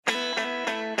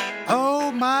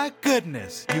Oh my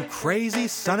goodness, you crazy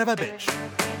son of a bitch.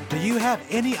 Do you have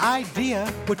any idea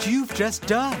what you've just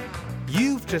done?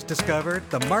 You've just discovered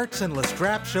the Martz and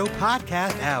Lestrap Show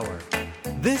Podcast Hour.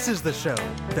 This is the show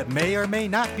that may or may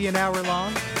not be an hour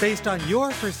long based on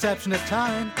your perception of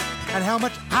time and how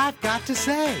much I've got to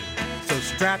say. So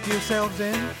strap yourselves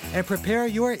in and prepare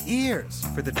your ears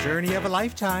for the journey of a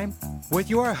lifetime with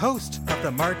your host of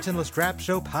the Martz and Lestrap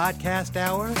Show Podcast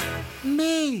Hour,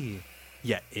 me.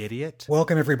 You idiot.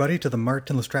 Welcome, everybody, to the Martz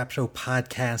and Lestrap Show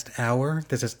Podcast Hour.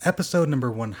 This is episode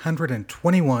number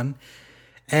 121,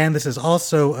 and this is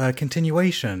also a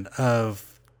continuation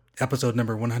of episode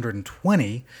number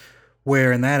 120,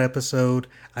 where in that episode,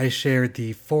 I shared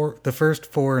the first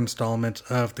four installments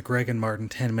of the Greg and Martin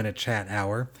 10-minute chat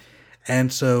hour.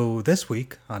 And so this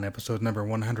week, on episode number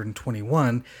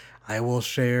 121, I will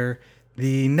share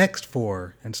the next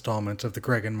four installments of the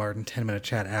Greg and Martin 10-minute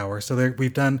chat hour. So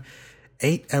we've done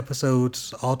 8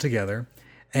 episodes altogether,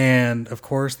 and of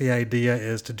course the idea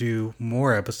is to do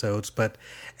more episodes, but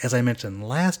as I mentioned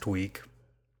last week,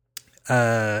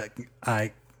 I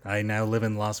now live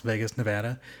in Las Vegas,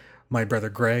 Nevada. My brother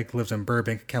Greg lives in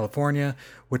Burbank, California,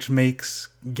 which makes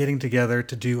getting together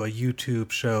to do a YouTube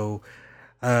show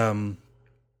a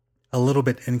little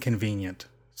bit inconvenient.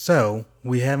 So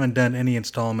we haven't done any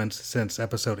installments since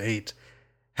episode 8.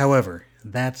 However,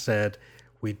 that said,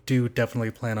 we do definitely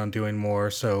plan on doing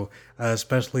more, so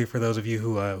especially for those of you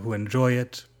who enjoy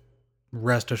it,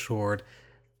 rest assured,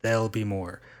 there'll be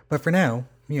more. But for now,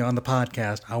 on the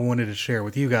podcast, I wanted to share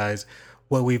with you guys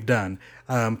what we've done.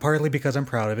 Partly because I'm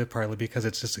proud of it, partly because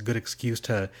it's just a good excuse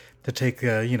to take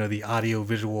the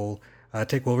audio-visual,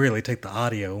 take the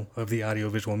audio of the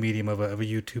audio-visual medium of a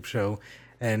YouTube show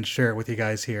and share it with you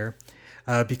guys here.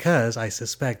 Because I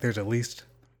suspect there's at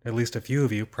least a few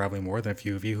of you, probably more than a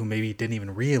few of you, who maybe didn't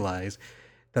even realize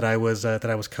that I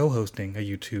was co-hosting a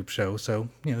YouTube show. So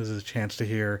this is a chance to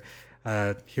hear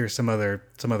some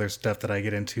other stuff that I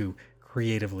get into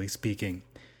creatively speaking.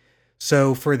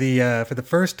 So for the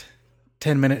first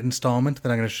 10-minute installment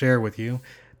that I'm going to share with you,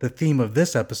 the theme of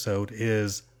this episode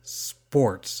is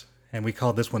sports, and we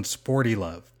call this one Sporty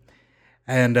Love.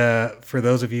 And for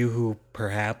those of you who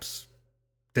perhaps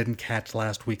didn't catch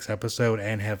last week's episode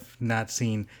and have not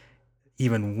seen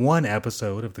even one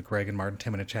episode of the Greg and Martin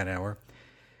 10-minute chat hour,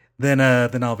 then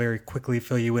I'll very quickly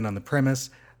fill you in on the premise.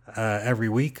 Every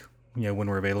week, when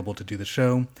we're available to do the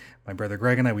show, my brother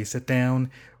Greg and I, we sit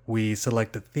down, we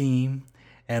select a theme,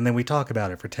 and then we talk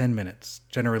about it for 10 minutes.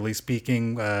 Generally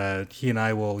speaking, he and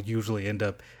I will usually end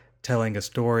up telling a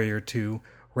story or two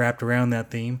wrapped around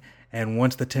that theme, and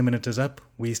once the 10 minutes is up,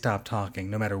 we stop talking.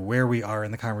 No matter where we are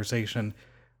in the conversation,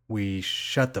 we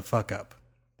shut the fuck up.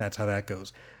 That's how that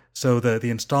goes. So the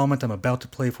installment I'm about to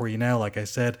play for you now, like I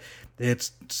said,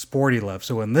 it's Sporty Love.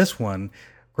 So in this one,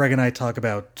 Greg and I talk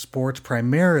about sports,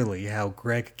 primarily how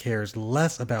Greg cares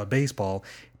less about baseball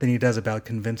than he does about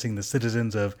convincing the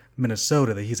citizens of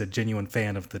Minnesota that he's a genuine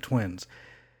fan of the Twins.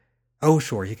 Oh,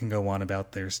 sure, he can go on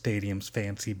about their stadium's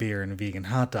fancy beer and vegan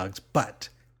hot dogs, but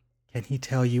can he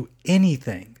tell you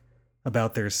anything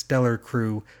about their stellar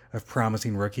crew of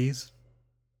promising rookies?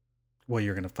 Well,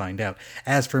 you're going to find out.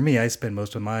 As for me, I spend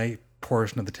most of my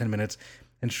portion of the 10 minutes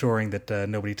ensuring that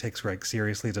nobody takes Greg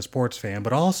seriously as a sports fan,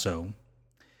 but also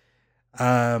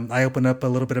I open up a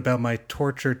little bit about my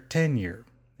tortured tenure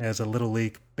as a Little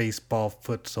League baseball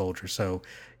foot soldier. So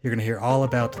you're going to hear all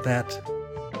about that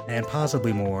and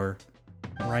possibly more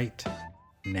right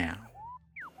now.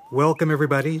 Welcome,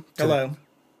 everybody. Hello.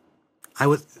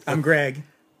 I'm Greg.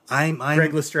 I'm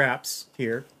Greg Lestraps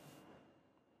here.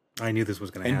 I knew this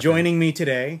was going to happen. And joining me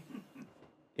today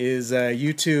is a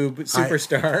YouTube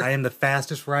superstar. I am the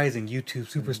fastest rising YouTube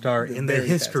superstar in the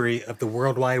history of the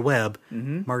World Wide Web,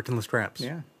 Martin Lestraps.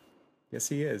 Yeah. Yes,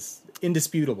 he is.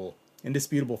 Indisputable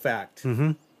fact.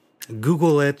 Mm-hmm.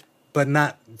 Google it, but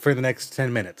not for the next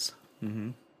 10 minutes.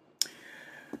 Mm-hmm.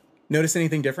 Notice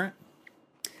anything different?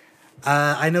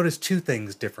 I noticed 2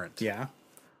 things different. Yeah.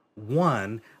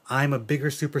 One, I'm a bigger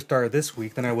superstar this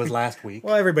week than I was last week.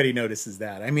 Well, everybody notices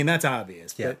that. I mean, that's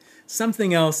obvious. Yeah. But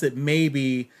something else that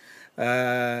maybe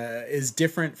is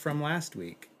different from last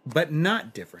week, but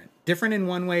not different. Different in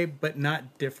one way, but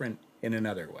not different in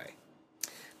another way.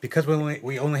 Because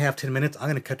we only have 10 minutes, I'm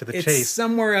going to cut to the chase. It's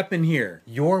somewhere up in here.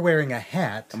 You're wearing a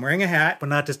hat. I'm wearing a hat. But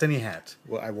not just any hat.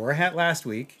 Well, I wore a hat last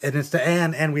week.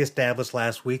 And we established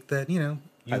last week that,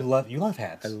 you love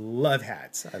hats. I love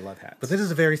hats. But this is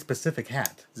a very specific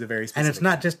hat. It's a very specific And it's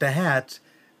not just a hat.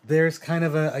 There's kind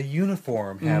of a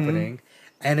uniform happening.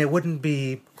 And it wouldn't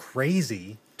be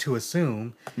crazy to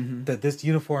assume that this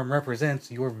uniform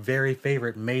represents your very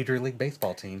favorite Major League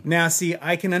Baseball team. Now, see,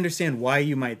 I can understand why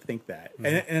you might think that.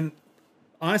 And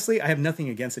honestly, I have nothing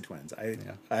against the Twins.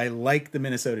 I like the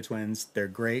Minnesota Twins. They're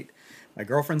great. My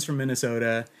girlfriend's from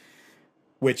Minnesota,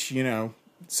 which,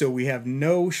 so we have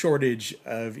no shortage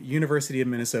of University of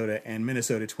Minnesota and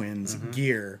Minnesota Twins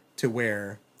gear to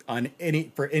wear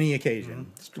for any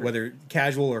occasion, whether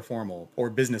casual or formal or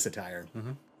business attire.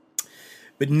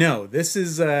 But no, this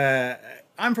is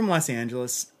I'm from Los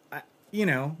Angeles.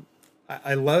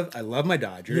 I love my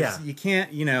Dodgers. Yeah. You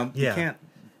can't, you can't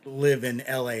live in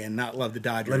LA and not love the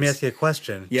Dodgers. Let me ask you a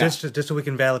question, just so we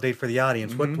can validate for the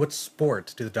audience. What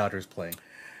sport do the Dodgers play?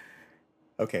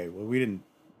 Okay, well, we didn't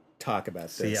talk about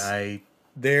this. See,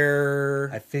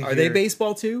 Are they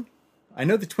baseball too? I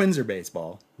know the Twins are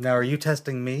baseball. Now, are you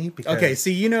testing me? Because Okay,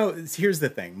 see, here's the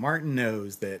thing. Martin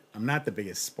knows that I'm not the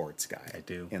biggest sports guy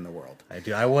in the world. I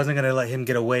do. I wasn't going to let him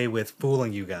get away with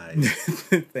fooling you guys.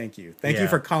 Thank you. Thank you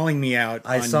for calling me out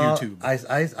on YouTube.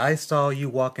 I saw you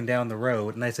walking down the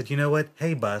road, and I said, you know what?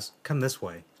 Hey, bus, come this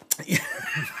way.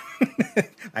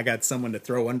 I got someone to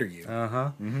throw under you.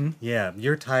 Yeah,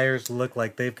 your tires look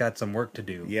like they've got some work to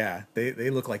do. Yeah, they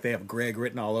look like they have Greg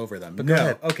written all over them. But Go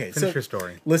ahead. Okay, Finish your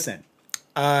story. Listen,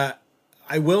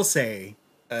 I will say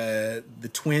the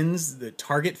Twins, the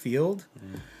Target Field,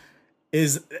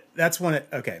 that's one.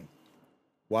 Okay,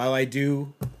 while I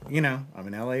do, I'm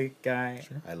an LA guy.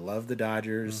 Sure. I love the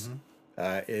Dodgers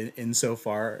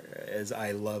insofar as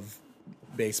I love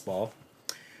baseball.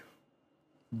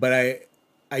 But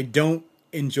I don't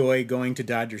enjoy going to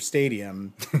Dodger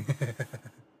Stadium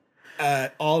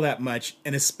all that much,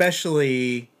 and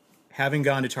especially having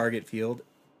gone to Target Field,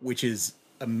 which is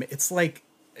it's like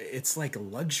a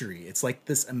luxury. It's like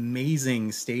this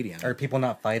amazing stadium. Are people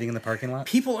not fighting in the parking lot?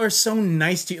 People are so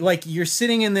nice to you. Like, you're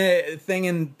sitting in the thing,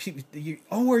 and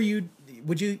are you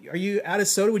out of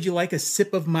soda? Would you like a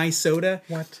sip of my soda?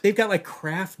 What? They've got like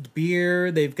craft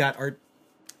beer. They've got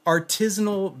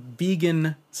artisanal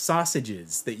vegan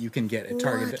sausages that you can get at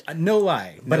Target. No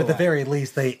lie. But at the very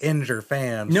least, they injure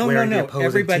fans No. wearing the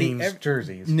opposing team's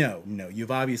jerseys. No. You've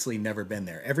obviously never been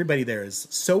there. Everybody there is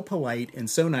so polite and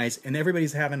so nice, and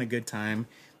everybody's having a good time.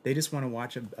 They just want to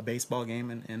watch a baseball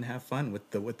game and have fun with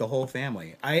the whole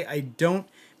family. I don't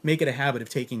make it a habit of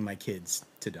taking my kids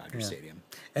to Dodger Stadium.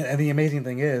 And the amazing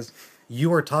thing is,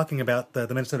 you are talking about the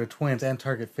Minnesota Twins and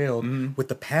Target Field with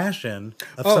the passion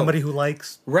of somebody who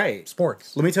likes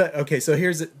sports. Let me tell you. Okay, so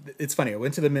it's funny. I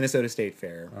went to the Minnesota State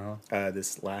Fair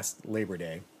this last Labor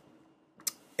Day,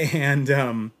 and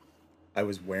I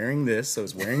was wearing this. I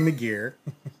was wearing the gear.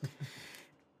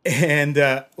 And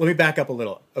let me back up a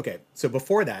little. Okay, so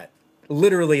before that,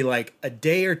 literally like a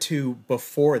day or two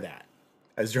before that,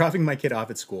 I was dropping my kid off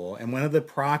at school, and one of the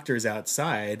proctors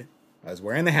outside, I was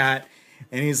wearing the hat,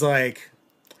 and he's like,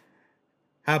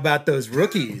 "How about those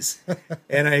rookies?"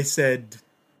 And I said,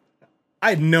 I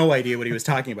had no idea what he was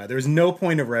talking about. There was no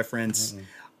point of reference.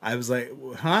 I was like,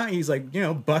 huh? He's like,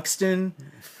 Buxton.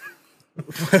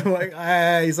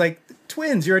 He's like,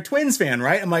 Twins. You're a Twins fan,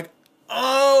 right? I'm like,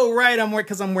 oh, right.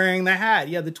 Because I'm wearing the hat.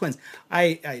 Yeah, the Twins.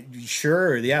 I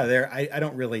sure. Yeah, I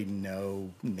don't really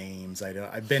know names.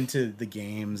 I've been to the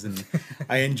games and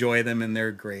I enjoy them and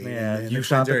they're great. Yeah, and you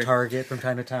shop at Target from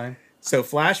time to time. So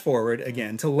flash forward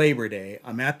again to Labor Day.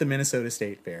 I'm at the Minnesota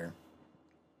State Fair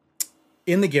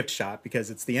in the gift shop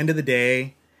because it's the end of the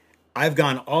day. I've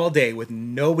gone all day with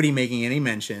nobody making any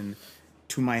mention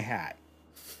to my hat.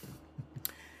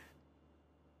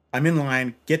 I'm in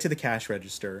line, get to the cash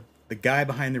register. The guy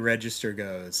behind the register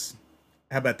goes,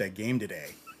 "How about that game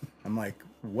today?" I'm like,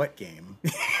 "What game?"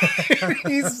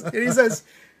 He says,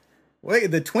 "Wait,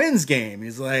 the Twins game."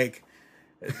 He's like,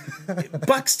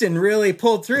 "Buxton really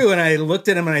pulled through." And I looked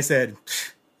at him and I said,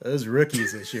 "Those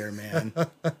rookies this year, man.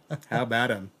 How about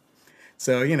them?"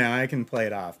 So, I can play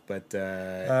it off. But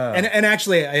and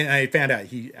actually, I found out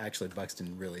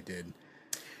Buxton really did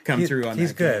come through on that.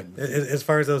 He's good. As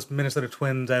far as those Minnesota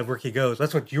Twins rookie goes,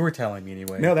 that's what you were telling me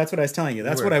anyway. No, that's what I was telling you.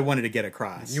 That's what I wanted to get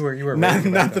across. You were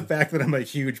not the fact that I'm a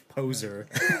huge poser.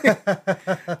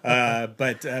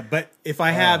 But if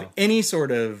I have any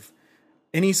sort of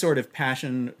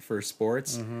passion for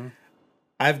sports,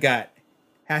 I've got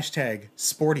hashtag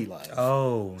sporty love.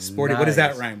 Oh, sporty. Nice. What does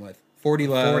that rhyme with? 40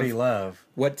 love. 40 love.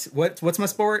 What's my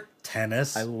sport?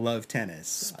 Tennis. I love tennis.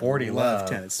 Sporty I love. Love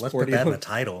tennis. Let's Sporty put that in love. the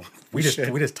title. We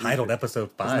just titled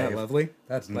episode 5. Isn't that lovely?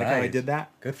 That's like nice. How I did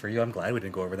that. Good for you. I'm glad we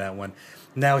didn't go over that one.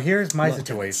 Now here's my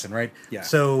situation, right? Yeah.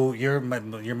 So you're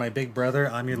my big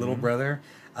brother. I'm your little brother.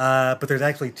 but there's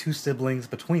actually 2 siblings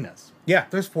between us. Yeah.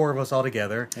 There's 4 of us all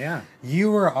together. Yeah.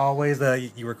 You were always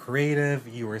you were creative,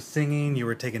 you were singing, you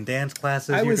were taking dance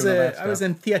classes. I was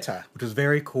in theater. Which was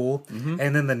very cool. Mm-hmm.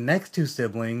 And then the next 2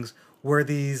 siblings were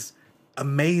these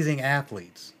amazing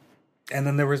athletes. And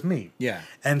then there was me. Yeah.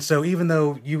 And so even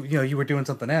though you were doing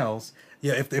something else,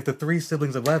 if the 3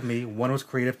 siblings above me, 1 was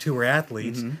creative, 2 were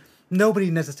athletes,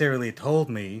 nobody necessarily told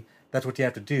me that's what you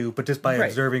have to do, but just by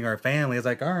observing our family, it's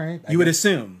like, all right. You would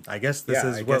assume. I guess this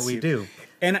is what we do.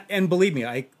 And believe me,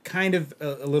 I kind of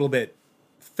a little bit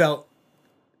felt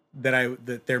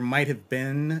that there might have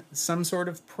been some sort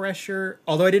of pressure,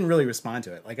 although I didn't really respond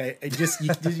to it. Like I just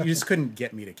you just couldn't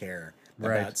get me to care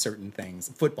about certain things.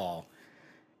 Football.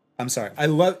 I'm sorry.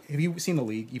 Have you seen The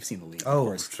League? You've seen The League.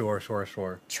 Oh,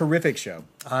 sure. Terrific show.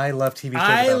 I love TV shows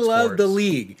I about love sports. The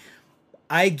League.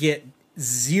 I get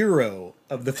 0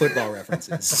 of the football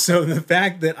references. So the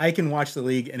fact that I can watch The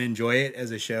League and enjoy it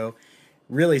as a show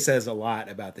really says a lot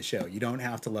about the show. You don't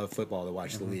have to love football to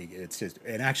watch The League. It's just,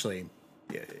 and actually,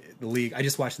 The League, I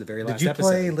just watched the very last episode. Did you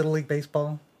play Little League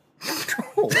Baseball?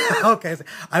 No. Okay.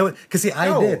 I would, because see,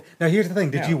 I did. Now here's the thing.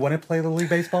 Did you want to play Little League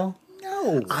Baseball?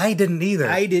 No, I didn't either.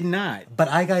 I did not. But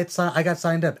I got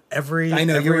signed up every. I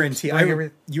know every you were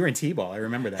in you were in T-ball. I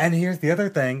remember that. And here's the other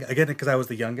thing. Again, because I was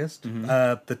the youngest,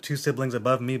 the 2 siblings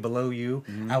above me, below you,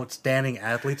 outstanding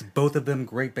athletes. Both of them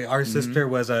great. Our sister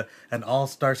was an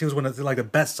all-star. She was one of the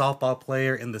best softball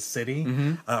player in the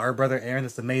city. Our brother Aaron,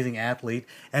 this amazing athlete.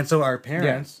 And so our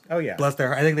parents, bless their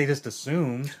heart, I think they just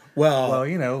assumed. Well,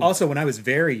 Also, when I was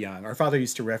very young, our father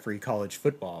used to referee college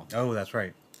football. Oh, that's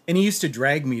right. And he used to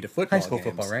drag me to football High school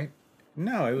games. Football, right?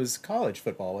 No, it was college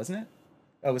football, wasn't it?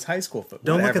 Oh, it was high school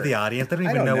football. Don't look at the audience. They don't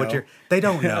even know what you're... They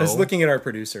don't know. I was looking at our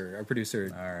producer.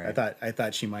 All right. I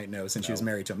thought she might know since she was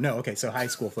married to him. No, okay, so high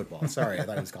school football. Sorry, I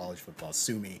thought it was college football.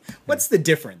 Sue me. What's the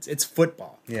difference? It's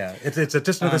football. Yeah, it's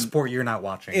just another sport you're not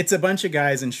watching. It's a bunch of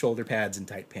guys in shoulder pads and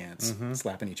tight pants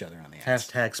slapping each other on the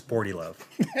ass. Hashtag sporty love.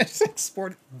 Hashtag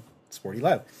sporty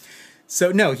love.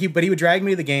 So no, he would drag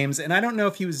me to the games, and I don't know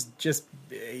if he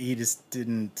just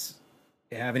didn't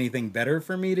have anything better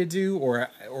for me to do, or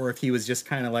if he was just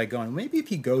kind of like going, maybe if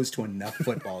he goes to enough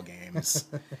football games.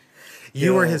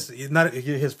 You were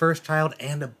his first child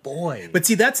and a boy. But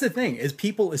see, that's the thing, is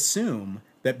people assume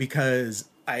that because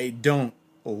I don't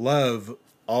love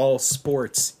all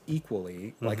sports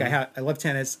equally, like I love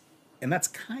tennis, and that's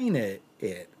kind of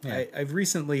it. Yeah. I've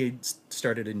recently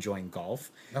started enjoying golf,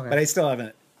 but I still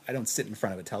haven't. I don't sit in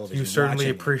front of a television. You certainly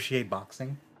appreciate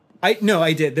boxing. I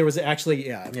did. There was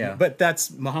actually, but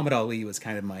that's Muhammad Ali was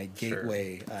kind of my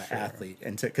gateway athlete,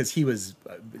 and because he was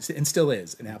and still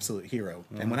is an absolute hero.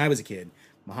 And when I was a kid,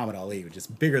 Muhammad Ali was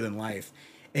just bigger than life.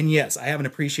 And yes, I have an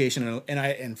appreciation, and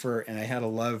I had a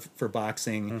love for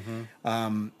boxing.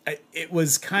 It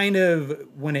was kind of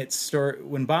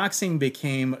when boxing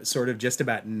became sort of just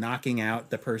about knocking out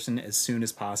the person as soon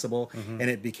as possible, and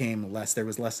it became there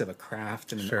was less of a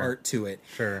craft and an art to it.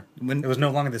 Sure, it was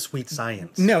no longer the sweet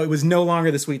science. No, it was no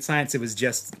longer the sweet science. It was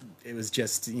just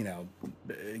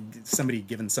somebody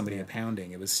giving somebody a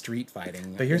pounding. It was street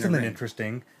fighting. But here's something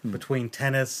interesting between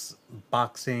tennis,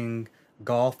 boxing,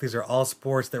 golf. These are all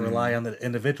sports that rely on the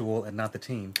individual and not the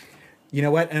team. You know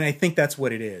what? And I think that's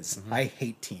what it is. I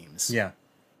hate teams. Yeah.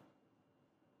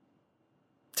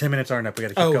 10 minutes aren't up. We got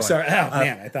to keep going. Oh, sorry. Oh,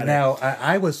 man. I thought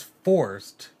I was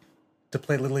forced to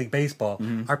play Little League Baseball.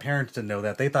 Our parents didn't know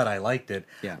that. They thought I liked it.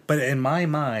 Yeah. But in my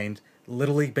mind,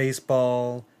 Little League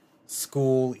Baseball,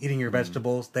 school, eating your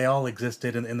vegetables, they all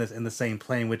existed in the same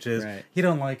plane, which is you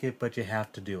don't like it, but you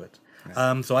have to do it.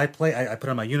 Right. So I put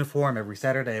on my uniform every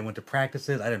Saturday. I went to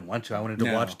practices. I didn't want to. I wanted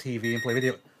to watch TV and play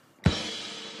video.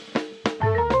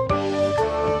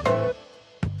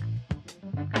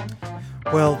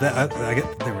 Well,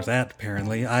 there was that,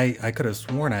 apparently. I could have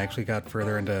sworn I actually got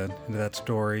further into that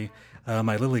story,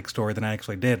 my Little League story, than I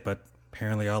actually did, but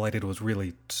apparently all I did was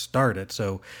really start it.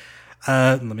 So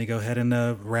let me go ahead and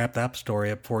wrap that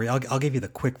story up for you. I'll give you the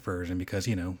quick version because,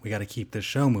 we got to keep this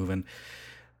show moving.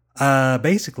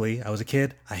 Basically, I was a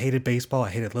kid. I hated baseball. I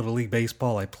hated Little League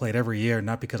Baseball. I played every year,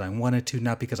 not because I wanted to,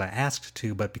 not because I asked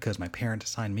to, but because my parents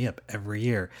signed me up every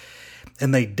year.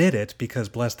 And they did it because,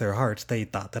 bless their hearts, they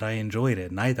thought that I enjoyed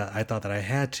it. And I thought that I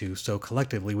had to. So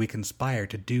collectively, we conspired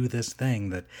to do this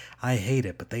thing that I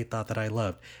hated, but they thought that I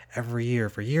loved every year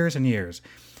for years and years.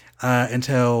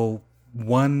 Until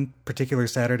one particular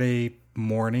Saturday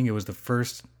morning, it was the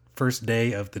first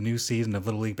day of the new season of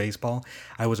Little League Baseball.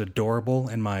 I was adorable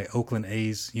in my Oakland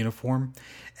A's uniform,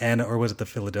 or was it the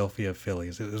Philadelphia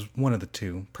Phillies? It was one of the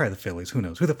two, probably the Phillies. Who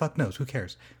knows? Who the fuck knows? Who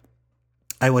cares?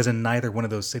 I was in neither one of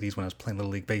those cities when I was playing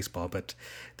Little League Baseball, but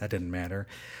that didn't matter.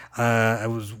 I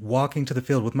was walking to the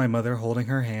field with my mother, holding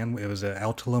her hand. It was at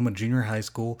Altaloma Junior High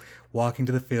School, walking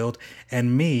to the field,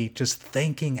 and me just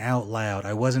thinking out loud.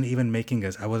 I wasn't making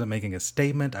a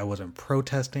statement. I wasn't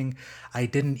protesting. I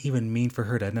didn't even mean for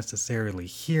her to necessarily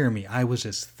hear me. I was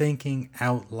just thinking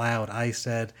out loud. I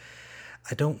said,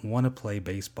 I don't want to play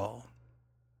baseball.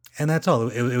 And that's all.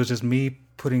 It was just me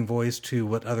putting voice to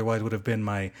what otherwise would have been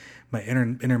my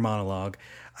inner monologue.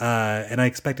 And I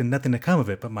expected nothing to come of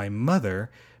it. But my mother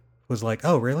was like,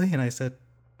 oh, really? And I said,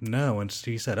 no. And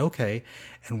she said, okay.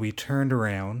 And we turned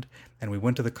around and we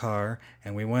went to the car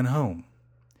and we went home.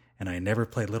 And I never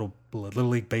played Little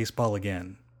League Baseball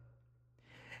again.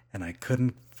 And I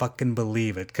couldn't fucking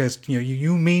believe it. Because,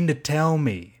 you mean to tell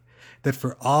me that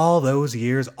for all those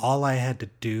years, all I had to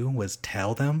do was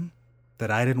tell them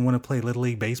that I didn't want to play Little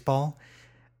League Baseball?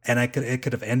 And it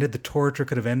could have ended, the torture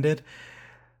could have ended.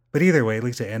 But either way, at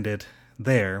least it ended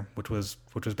there, which was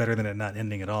better than it not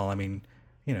ending at all. I mean,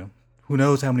 who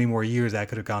knows how many more years that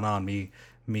could have gone on, me,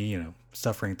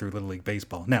 suffering through Little League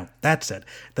Baseball. Now, that said,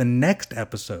 the next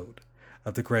episode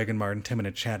of the Greg and Martin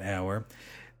 10-Minute Chat Hour,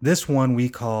 this one we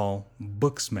call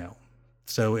Book Smell.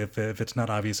 So if it's not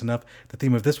obvious enough, the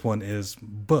theme of this one is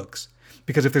books.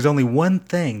 Because if there's only one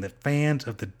thing that fans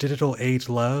of the digital age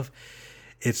love,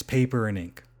 it's paper and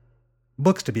ink.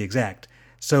 Books, to be exact.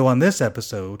 So on this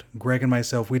episode, Greg and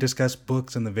myself, we discuss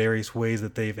books and the various ways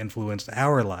that they've influenced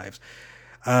our lives.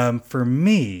 For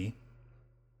me,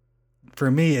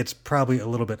 it's probably a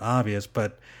little bit obvious,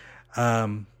 but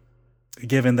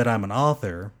given that I'm an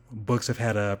author, books have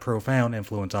had a profound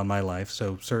influence on my life,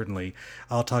 so certainly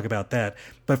I'll talk about that.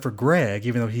 But for Greg,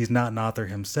 even though he's not an author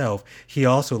himself, he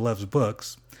also loves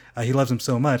books. He loves them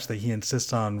so much that he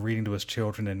insists on reading to his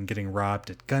children and getting robbed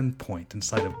at gunpoint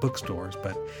inside of bookstores.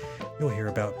 But you'll hear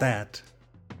about that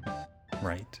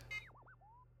right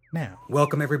now.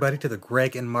 Welcome, everybody, to the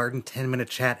Greg and Martin 10-Minute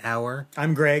Chat Hour.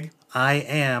 I'm Greg. I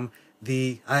am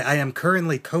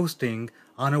currently coasting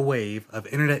on a wave of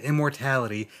internet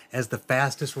immortality as the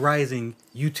fastest rising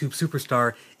YouTube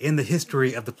superstar in the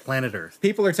history of the planet Earth.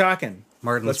 People are talking.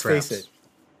 Martin Let's Lestraps. face it.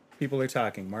 People are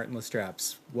talking. Martin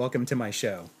Lestraps. Welcome to my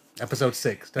show. Episode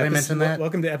 6. Did I mention that?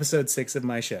 Welcome to episode 6 of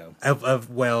my show.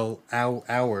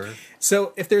 Our.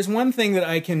 So if there's one thing that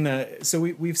I can...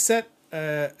 we've set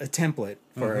a template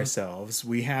for ourselves.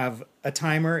 We have a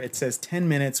timer. It says 10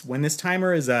 minutes. When this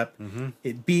timer is up,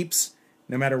 it beeps.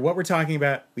 No matter what we're talking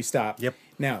about, we stop. Yep.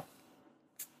 Now,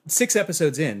 6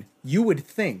 episodes in, you would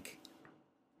think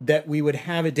that we would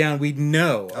have it down. We'd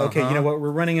know, okay, you know what,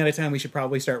 we're running out of time. We should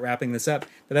probably start wrapping this up.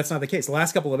 But that's not the case. The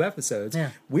last couple of episodes,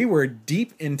 we were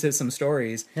deep into some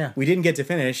stories. Yeah. We didn't get to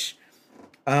finish.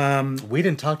 We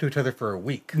didn't talk to each other for a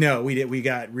week. No, we did. We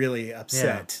got really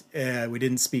upset. Yeah. We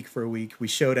didn't speak for a week. We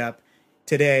showed up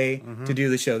today to do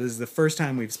the show. This is the first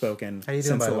time we've spoken. How you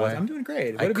doing, by the way? I'm doing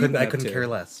great. What I have you been up couldn't to? care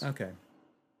less. Okay.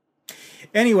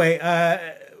 Anyway,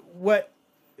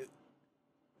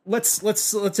 let's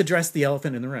address the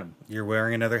elephant in the room. You're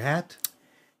wearing another hat?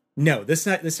 No, this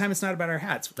time it's not about our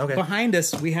hats. Okay. Behind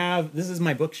us, this is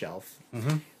my bookshelf.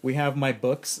 We have my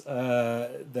books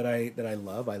that I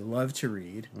love. I love to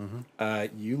read.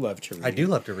 You love to read. I do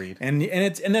love to read. And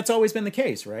that's always been the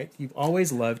case, right? You've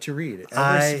always loved to read.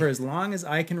 For as long as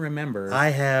I can remember. I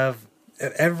have,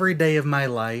 every day of my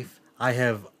life, I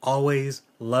have always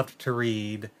loved to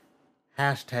read.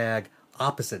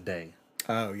 #opposite day.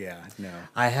 Oh yeah, no.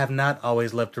 I have not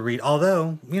always loved to read,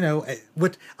 although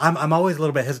I'm always a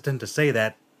little bit hesitant to say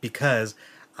that because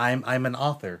I'm an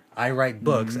author. I write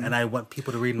books, and I want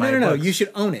people to read my books. No. You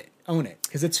should own it,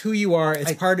 because it's who you are.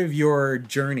 It's part of your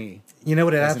journey. You know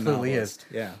what it absolutely is.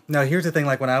 Yeah. Now here's the thing: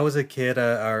 like when I was a kid,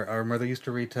 our mother used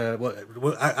to read to.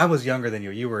 Well, I was younger than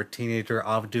you. You were a teenager,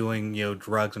 off doing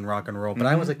drugs and rock and roll. But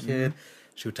I was a kid.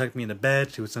 She would tuck me into bed.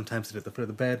 She would sometimes sit at the foot of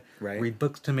the bed, read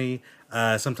books to me.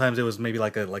 Sometimes it was maybe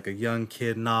like a young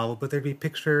kid novel, but there'd be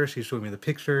pictures. She showed me the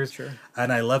pictures,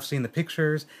 and I loved seeing the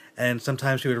pictures. And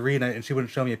sometimes she would read, and she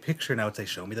wouldn't show me a picture, and I would say,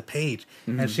 "Show me the page."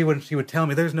 And she would tell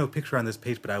me, "There's no picture on this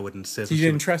page," but I would insist. So you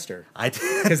didn't trust her, I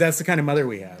did, because that's the kind of mother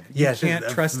we have. You can't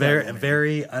trust very,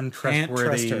 very untrustworthy. Can't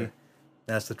trust her.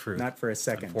 That's the truth. Not for a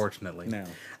second. Unfortunately. No.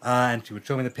 And she would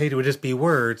show me the page. It would just be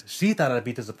words. She thought I'd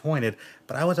be disappointed,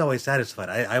 but I was always satisfied.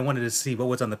 I wanted to see what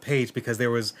was on the page because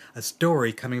there was a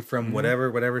story coming from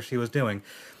whatever she was doing.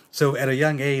 So at a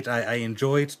young age, I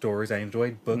enjoyed stories. I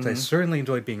enjoyed books. I certainly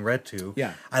enjoyed being read to.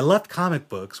 Yeah. I loved comic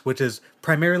books, which is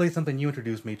primarily something you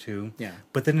introduced me to. Yeah.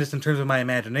 But then just in terms of my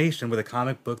imagination, with a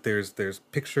comic book, there's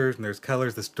pictures and there's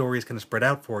colors. The story is kind of spread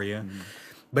out for you.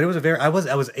 But it was I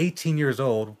was 18 years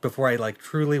old before I like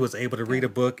truly was able to read a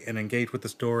book and engage with the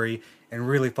story and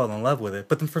really fall in love with it.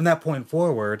 But then from that point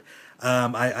forward,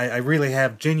 I really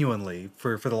have genuinely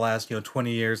for the last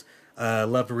 20 years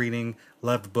loved reading,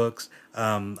 loved books.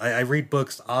 I read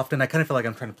books often. I kind of feel like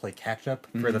I'm trying to play catch up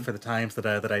for the times that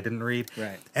I didn't read.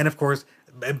 Right. And of course,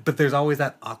 but there's always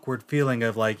that awkward feeling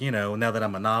of like, now that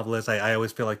I'm a novelist, I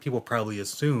always feel like people probably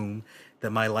assume that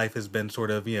my life has been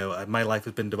sort of, my life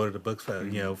has been devoted to books,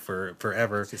 for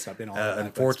forever. It's just not been all about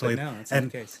unfortunately, books, but no, that's not the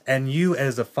case. And you,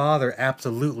 as a father,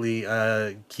 absolutely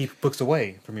keep books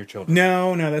away from your children.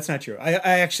 No, that's not true. I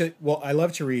actually, I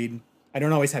love to read. I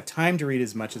don't always have time to read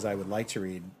as much as I would like to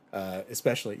read,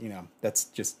 especially, that's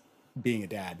just being a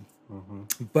dad.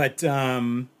 Mm-hmm. But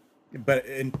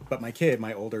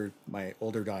my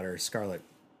older daughter, Scarlett,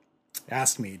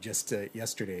 asked me just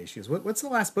yesterday. She goes, "What's the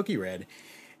last book you read?"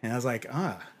 And I was like,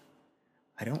 I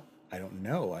don't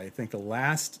know. I think the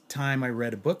last time I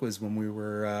read a book was when we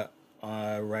were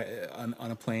on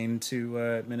a plane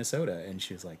to Minnesota, and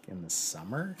she was like, "In the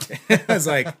summer?" I was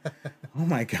like, "Oh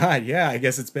my God, yeah, I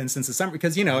guess it's been since the summer."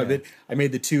 Because I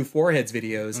made the 2 Foreheads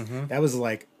videos. Mm-hmm. That was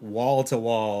like wall to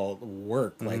wall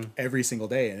work, like every single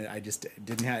day, and I just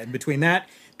didn't have in between that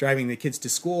driving the kids to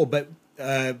school. But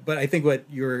I think what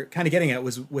you're kind of getting at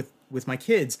was with my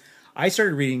kids, I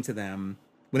started reading to them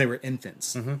when they were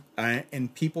infants,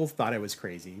 and people thought I was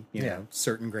crazy. You know,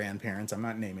 certain grandparents. I'm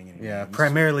not naming any names.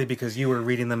 Primarily because you were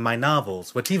reading them my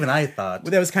novels, which even I thought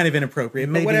that was kind of inappropriate.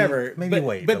 But whatever.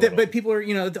 But people are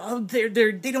they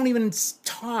don't even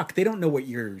talk. They don't know what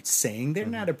you're saying. They're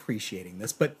not appreciating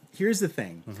this. But here's the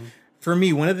thing. Mm-hmm. For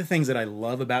me, one of the things that I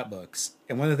love about books,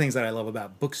 and one of the things that I love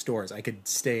about bookstores, I could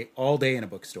stay all day in a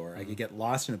bookstore. I could get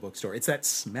lost in a bookstore. It's that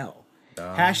smell.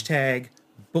 Hashtag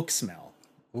book smell.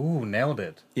 Ooh, nailed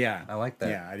it. Yeah. I like that.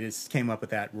 Yeah, I just came up with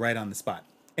that right on the spot.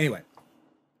 Anyway.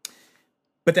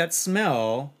 But that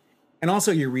smell, and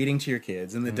also you're reading to your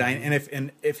kids, and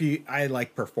I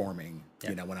like performing,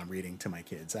 when I'm reading to my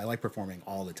kids. I like performing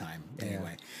all the time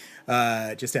anyway.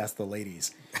 Just ask the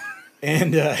ladies.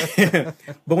 And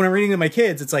but when I'm reading to my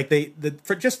kids, it's like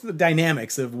for just the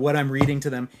dynamics of what I'm reading to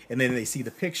them, and then they see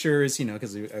the pictures,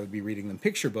 because I would be reading them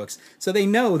picture books, so they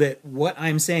know that what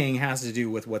I'm saying has to do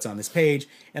with what's on this page,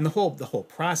 and the whole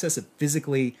process of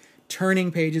physically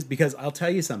turning pages. Because I'll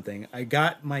tell you something, I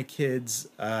got my kids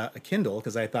a Kindle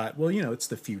because I thought, it's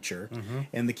the future,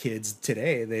 and the kids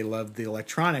today, they love the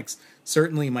electronics.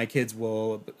 Certainly my kids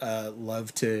will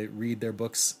love to read their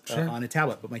books on a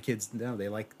tablet, but my kids, no, they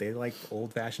like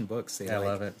old-fashioned books. I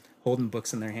love it. Holding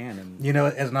books in their hand. And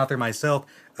as an author myself,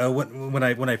 when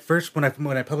I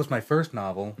published my first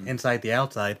novel, Inside the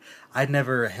Outside, I'd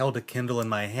never held a Kindle in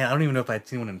my hand. I don't even know if I'd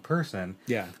seen one in person.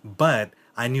 Yeah. But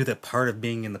I knew that part of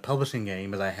being in the publishing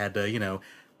game is I had to,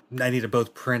 I needed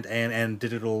both print and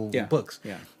digital books.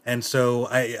 Yeah. And so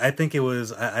I think it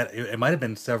was, it might have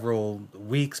been several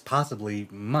weeks, possibly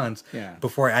months,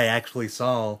 before I actually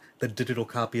saw the digital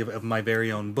copy of my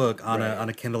very own book on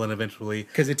a Kindle, and eventually...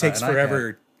 Because it takes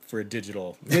forever for a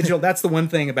digital. That's the one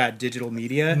thing about digital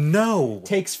media. No. It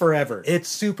takes forever. It's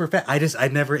super fast.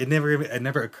 It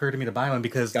never occurred to me to buy one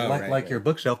because your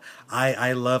bookshelf,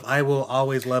 I will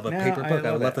always love a paper book.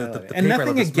 I love the and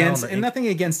paper. Nothing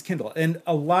against Kindle. And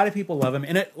a lot of people love them.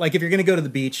 And if you're going to go to the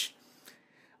beach,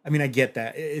 I mean, I get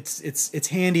that. It's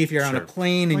handy if you're on a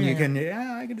plane and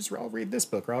I'll read this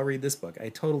book or I'll read this book. I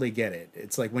totally get it.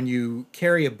 It's like when you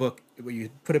carry a book, when you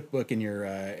put a book in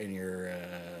your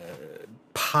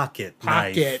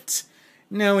pocket.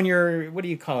 No, in your, what do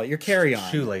you call it? Your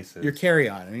carry-on. Shoelaces. Your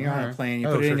carry-on. And you're on a plane, you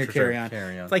put it in your carry-on.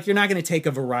 It's like you're not going to take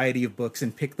a variety of books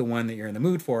and pick the one that you're in the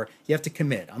mood for. You have to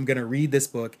commit. I'm going to read this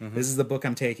book. Mm-hmm. This is the book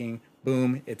I'm taking.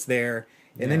 Boom, it's there.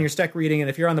 And then you're stuck reading. And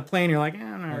if you're on the plane, you're like,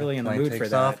 I'm not really in the mood for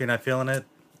that. Off, you're not feeling it.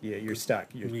 Yeah, you're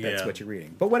stuck. That's what you're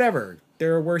reading. But whatever.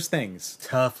 There are worse things.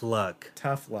 Tough luck.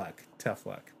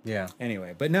 Yeah.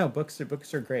 Anyway, but no, books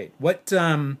are great. What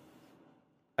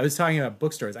I was talking about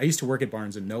bookstores. I used to work at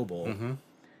Barnes and Noble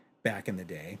back in the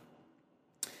day,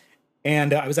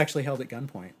 and I was actually held at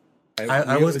gunpoint.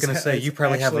 I was going to say you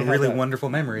probably have a really wonderful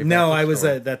memory. No, I was.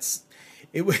 That's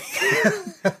it.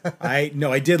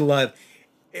 I did love.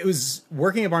 It was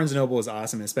working at Barnes and Noble was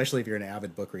awesome, especially if you're an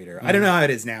avid book reader. I don't know how it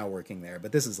is now working there,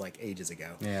 but this is like ages ago.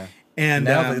 Yeah. And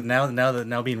now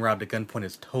being robbed at gunpoint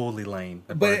is totally lame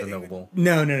at Barnes and Noble.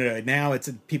 No. Now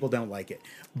people don't like it.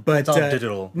 But it's all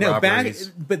digital. Robberies.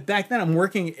 Back then I'm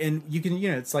working, and you can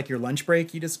it's like your lunch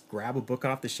break. You just grab a book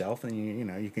off the shelf, and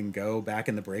you can go back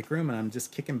in the break room, and I'm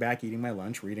just kicking back, eating my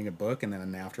lunch, reading a book, and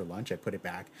then after lunch I put it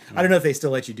back. I don't know if they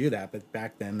still let you do that, but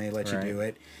back then they let you do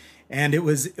it. And it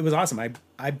was awesome.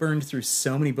 I burned through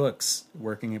so many books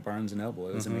working at Barnes & Noble.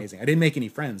 It was amazing. I didn't make any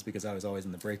friends because I was always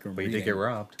in the break room. But you did get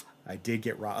robbed. I did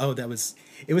get robbed. Oh, it was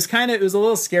a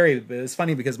little scary, but it was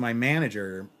funny because the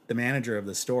manager of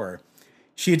the store,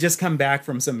 she had just come back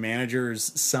from some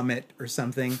managers summit or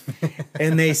something.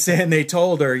 And they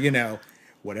told her, you know,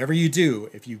 whatever you do,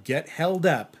 if you get held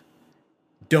up,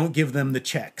 don't give them the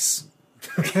checks.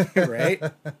 Right?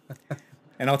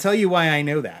 And I'll tell you why I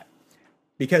know that.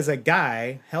 Because a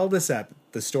guy held us up.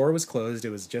 The store was closed. It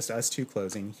was just us two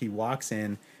closing. He walks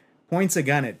in, points a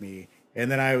gun at me, and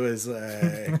then I was,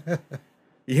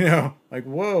 you know, like,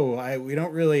 whoa, we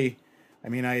don't really, I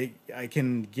mean, I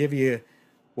can give you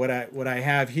what I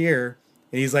have here.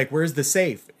 And he's like, where's the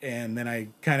safe? And then I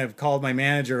kind of called my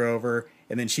manager over,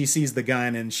 and then she sees the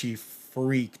gun, and she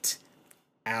freaked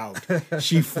out.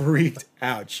 She freaked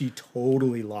out. She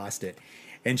totally lost it.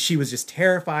 And she was just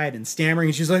terrified and stammering.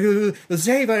 And she's like, the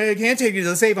safe, I can't take you to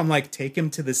the safe. I'm like, take him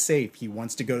to the safe. He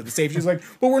wants to go to the safe. She's like,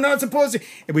 but we're not supposed to.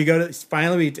 And we go to,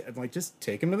 finally, I'm like, just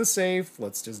take him to the safe.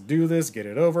 Let's just do this, get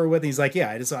it over with. And he's like, yeah,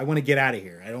 I want to get out of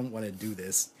here. I don't want to do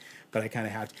this, but I kind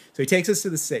of have to. So he takes us to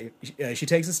the safe. She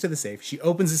takes us to the safe. She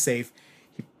opens the safe.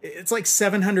 It's like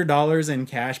 $700 in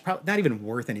cash, probably not even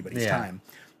worth anybody's time.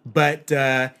 But,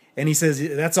 and he says,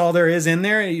 that's all there is in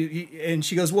there? And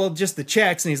she goes, well, just the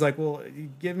checks. And he's like, well,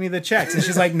 give me the checks. And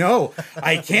she's like, no,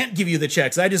 I can't give you the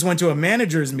checks. I just went to a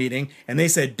manager's meeting, and they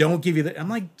said, don't give you the... I'm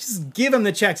like, just give him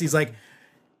the checks. He's like,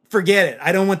 forget it.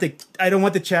 I don't want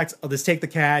the checks. I'll just take the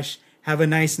cash. Have a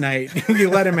nice night. You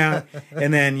let him out.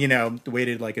 And then, you know,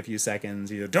 waited like a few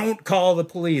seconds. You know, don't call the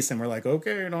police. And we're like,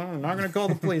 okay, no, I'm not going to call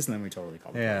the police. And then we totally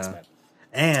called the police. But,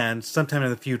 and sometime in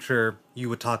the future, you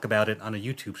would talk about it on a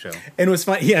YouTube show. And it was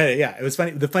funny. Yeah. It was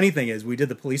funny. The funny thing is we did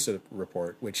the police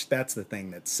report, which that's the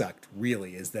thing that sucked,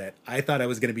 really, is that I thought I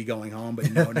was going to be going home.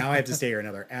 But no, now I have to stay here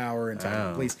another hour and talk to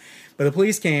the police. But the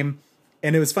police came,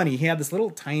 and it was funny. He had this little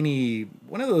tiny,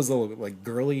 one of those little, like,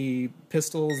 girly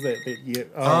pistols that you...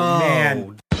 Oh,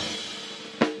 man.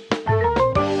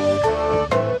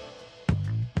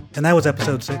 And that was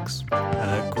episode 6.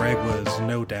 Greg was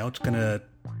no doubt going to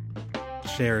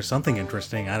share something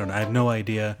interesting. I don't know. I have no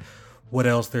idea what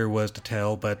else there was to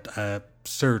tell, but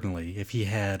certainly if he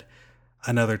had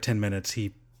another 10 minutes,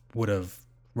 he would have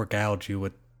regaled you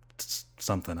with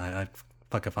something. I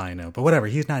fuck if I know. But whatever,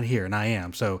 he's not here and I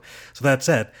am. So that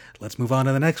said, let's move on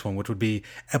to the next one, which would be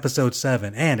episode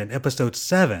 7. And in episode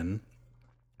 7,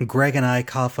 Greg and I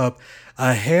cough up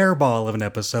a hairball of an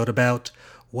episode about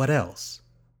what else?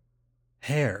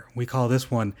 Hair. We call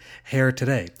this one Hair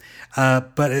Today.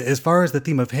 But as far as the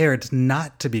theme of hair, it's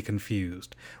not to be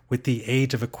confused with the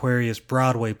Age of Aquarius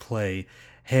Broadway play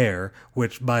Hair,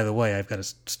 which, by the way, I've got a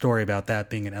story about that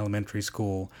being in elementary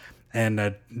school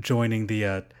and joining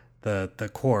the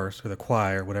chorus or the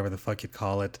choir, whatever the fuck you'd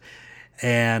call it.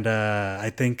 And I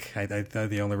think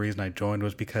the only reason I joined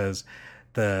was because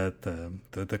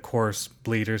the chorus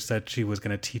leader said she was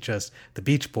going to teach us the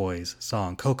Beach Boys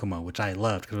song Kokomo, which I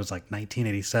loved because it was like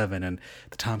 1987 and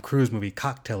the Tom Cruise movie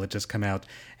Cocktail had just come out,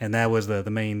 and that was the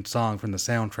main song from the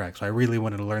soundtrack. So I really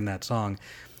wanted to learn that song,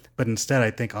 but instead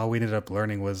I think all we ended up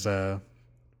learning was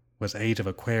Age of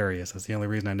Aquarius. That's the only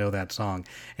reason I know that song.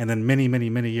 And then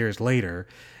many years later,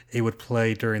 it would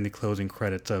play during the closing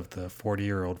credits of the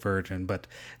 40-Year-Old Virgin. But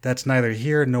that's neither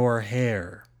here nor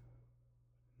hair.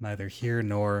 Neither here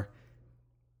nor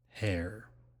hair.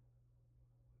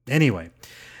 Anyway,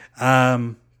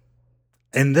 in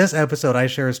this episode, I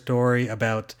share a story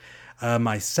about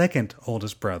my second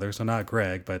oldest brother, so not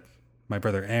Greg, but my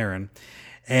brother Aaron,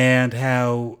 and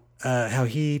how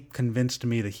he convinced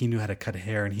me that he knew how to cut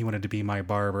hair and he wanted to be my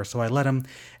barber, so I let him,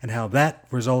 and how that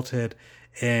resulted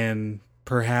in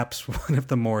perhaps one of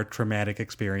the more traumatic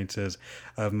experiences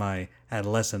of my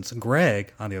adolescence.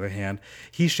 Greg, on the other hand,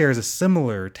 he shares a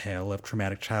similar tale of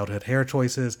traumatic childhood hair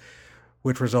choices,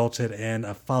 which resulted in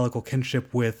a follicle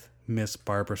kinship with Miss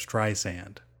Barbara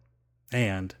Streisand.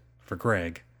 And, for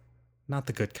Greg, not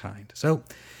the good kind. So,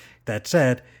 that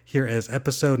said, here is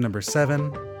episode number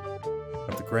 7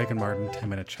 of the Greg and Martin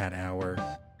 10-Minute Chat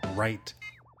Hour right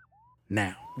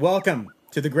now. Welcome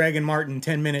to the Greg and Martin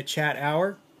 10-Minute Chat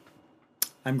Hour.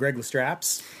 I'm Greg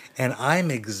Lestraps. And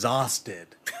I'm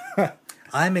exhausted.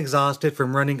 I'm exhausted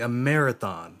from running a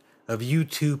marathon of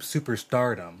YouTube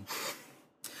superstardom.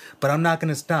 But I'm not going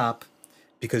to stop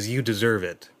because you deserve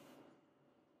it.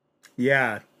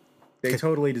 Yeah, they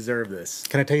totally deserve this.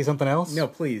 Can I tell you something else? No,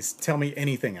 please. Tell me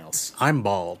anything else. I'm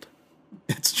bald.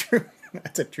 That's true.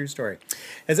 That's a true story.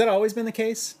 Has that always been the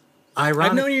case? I've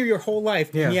known you your whole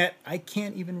life, and yet I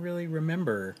can't even really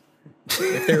remember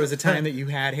if there was a time that you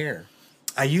had hair.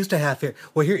 I used to have hair.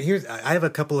 Well, here's I have a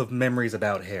couple of memories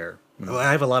about hair. Mm-hmm.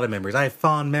 I have a lot of memories. I have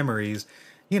fond memories,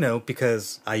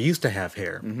 because I used to have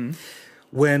hair. Mm-hmm.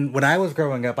 When I was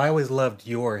growing up, I always loved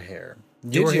your hair.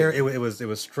 Your Did you? hair, it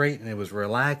was straight and it was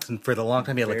relaxed, and for the long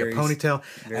time you had like a Very ponytail,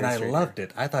 very and I straight loved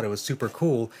it. I thought it was super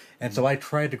cool, and so I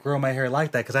tried to grow my hair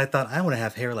like that because I thought I want to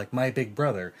have hair like my big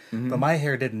brother. Mm-hmm. But my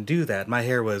hair didn't do that. My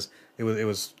hair was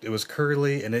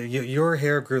curly, and your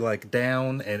hair grew like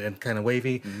down and kind of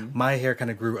wavy. Mm-hmm. My hair kind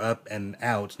of grew up and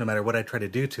out, no matter what I tried to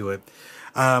do to it.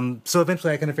 So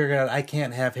eventually, I kind of figured out I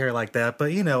can't have hair like that, but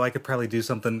I could probably do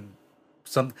something.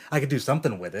 I could do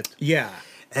something with it. Yeah.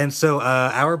 And so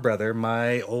our brother,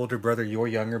 my older brother, your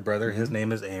younger brother, his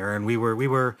name is Aaron.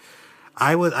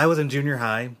 I was in junior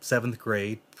high, 7th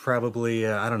grade, probably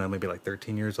I don't know, maybe like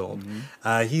 13 years old.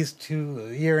 He's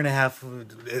 2 year and a half,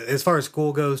 as far as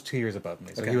school goes, 2 years above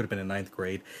me. So he would have been in 9th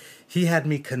grade. He had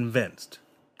me convinced,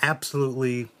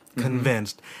 absolutely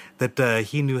convinced, that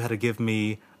he knew how to give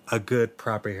me a good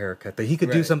proper haircut, that he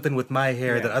could do Right. something with my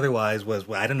hair Yeah. that otherwise was,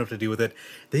 I don't know what to do with it,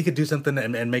 that he could do something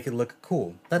and make it look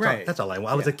cool. That's all I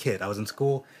want. I was a kid. I was in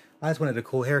school. I just wanted a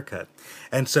cool haircut.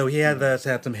 And so he had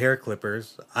some hair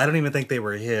clippers. I don't even think they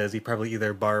were his. He probably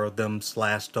either borrowed them /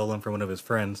 stole them from one of his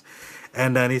friends.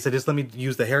 And he said, just let me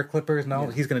use the hair clippers and all.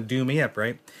 He's going to do me up,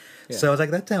 right? So I was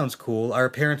like, that sounds cool. Our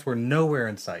parents were nowhere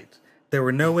in sight. They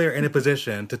were nowhere in a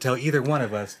position to tell either one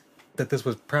of us that this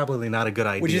was probably not a good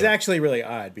idea. Which is actually really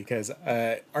odd because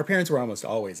our parents were almost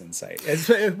always in sight.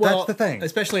 Well, That's the thing.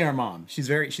 Especially our mom. She's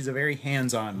a very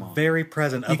hands-on mom. very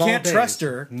present. You of all can't days. trust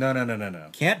her. No.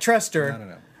 Can't trust her.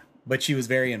 No. But she was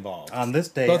very involved. On this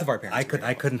day, Both of our parents. I were very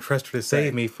I couldn't trust her to save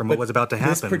Right. me from But what was about to This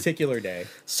happen. particular day.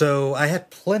 So I had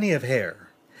plenty of hair.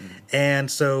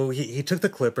 And so he took the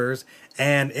clippers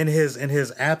and in his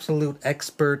absolute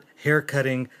expert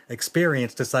haircutting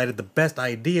experience decided the best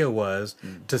idea was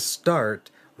to start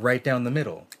right down the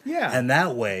middle. Yeah. And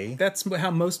that way That's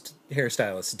how most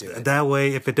hairstylists do it.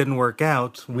 if it didn't work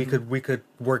out, we could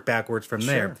work backwards from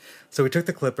there. Sure. So he took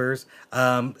the clippers,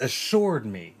 assured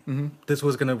me this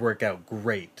was going to work out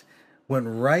great. Went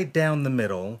right down the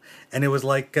middle, and it was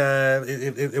like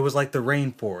it was like the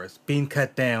rainforest being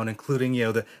cut down, including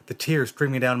the tears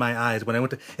streaming down my eyes when I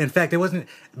went to. In fact, it wasn't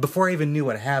before I even knew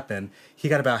what happened. He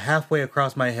got about halfway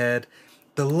across my head.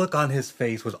 The look on his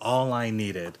face was all I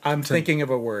needed. I'm thinking of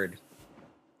a word.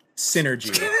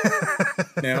 Synergy.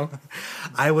 No?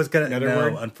 I was gonna. Another No,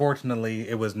 word? unfortunately,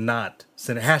 it was not.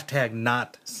 Hashtag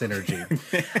not synergy.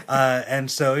 And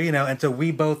so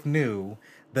we both knew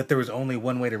that there was only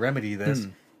one way to remedy this.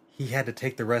 He had to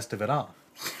take the rest of it off.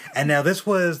 And now this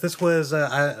was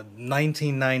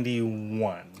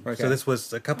 1991. Okay. So this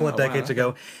was a couple of Oh, decades wow.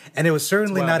 ago, and it was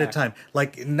certainly It's a while not a back. time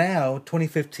like now.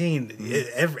 2015,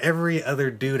 every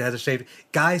other dude has a shaved.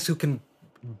 Guys who can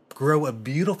grow a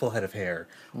beautiful head of hair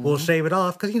will shave it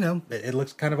off because it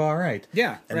looks kind of all right.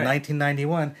 Yeah, In right.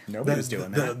 1991, Nobody was doing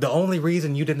that. The only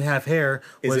reason you didn't have hair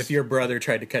Is was if your brother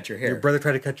tried to cut your hair. your brother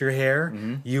tried to cut your hair.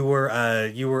 You were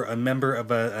a member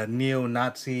of a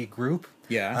neo-Nazi group.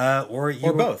 Yeah. Or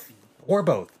both. Or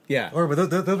both. Yeah. Or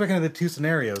those were kind of the two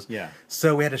scenarios. Yeah.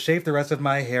 So we had to shave the rest of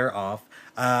my hair off.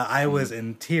 I Mm-hmm. was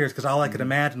in tears because all I could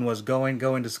imagine was going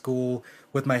to school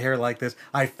with my hair like this.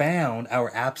 I found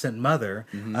our absent mother,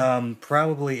 Mm-hmm.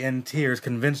 probably in tears,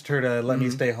 convinced her to let me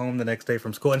stay home the next day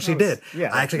from school, and she did.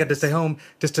 yeah, I actually got to stay home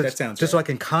just That sounds so I right.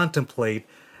 can contemplate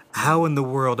how in the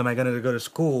world am I going to go to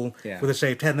school Yeah. with a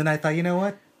shaved head. And then I thought, you know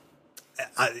what?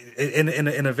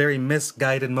 In a very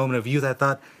misguided moment of youth, I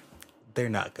thought they're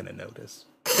not going to notice.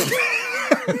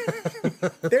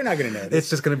 They're not going to know this. It's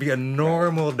just going to be a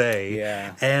normal day.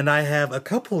 Yeah. And I have a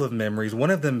couple of memories.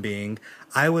 One of them being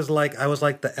I was like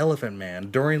the Elephant Man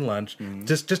during lunch.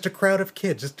 Just a crowd of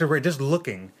kids, just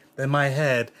looking in my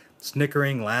head,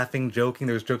 snickering, laughing, joking.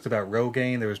 There was jokes about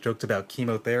Rogaine. There was jokes about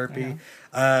chemotherapy.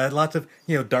 Lots of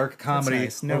dark comedy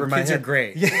nice. No, over my kids head. are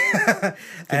great. Yeah.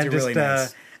 And are really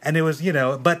nice. and it was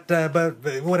but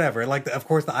whatever. Like of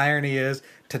course the irony is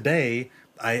today.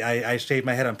 I shaved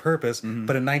my head on purpose,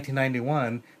 but in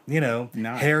 1991,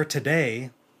 Not. hair today.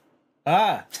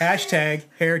 Hashtag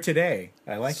hair today.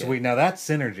 I like it. Sweet. Now that's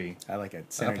synergy. I like it. Up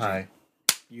Synergy. high.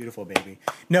 Beautiful, baby.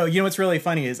 No, what's really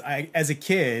funny is as a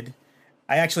kid,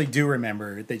 I actually do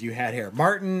remember that you had hair.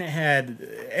 Martin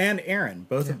had, and Aaron,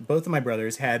 both of my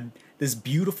brothers had this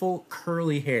beautiful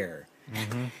curly hair.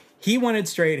 He wanted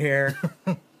straight hair.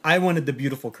 I wanted the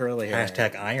beautiful curly hair.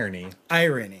 Hashtag irony.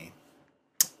 Irony.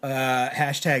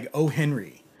 Hashtag O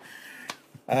Henry.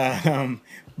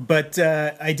 But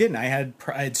I didn't. I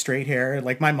had straight hair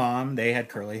like my mom. They had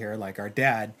curly hair like our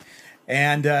dad.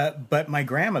 And but my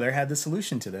grandmother had the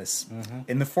solution to this.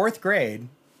 In the 4th grade,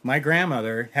 my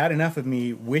grandmother had enough of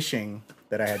me wishing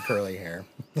that I had curly hair,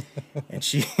 and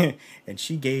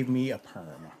she gave me a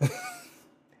perm.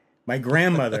 My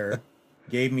grandmother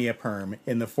gave me a perm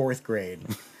in the 4th grade,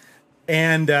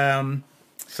 and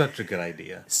Such a good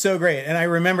idea. so great. And I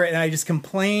remember, and I just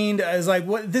complained. I was like,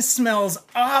 "What? This smells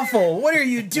awful. What are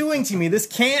you doing to me? This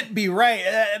can't be right.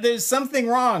 There's something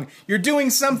wrong. You're doing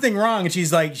something wrong." And she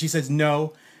says,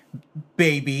 "No,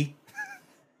 baby,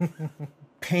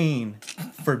 pain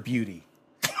for beauty."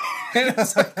 And I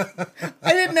was like,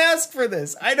 I didn't ask for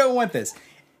this. I don't want this.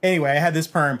 Anyway, I had this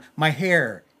perm. My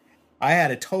hair, I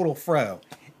had a total fro.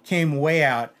 Came way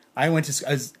out. I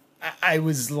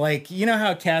was like, you know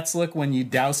how cats look when you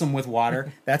douse them with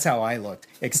water? That's how I looked,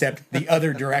 except the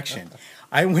other direction.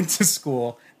 I went to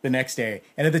school the next day,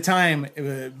 and at the time, it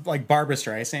was like Barbra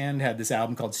Streisand had this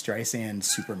album called Streisand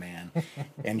Superman,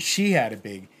 and she had a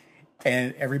big,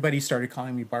 and everybody started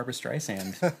calling me Barbra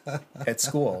Streisand at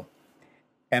school.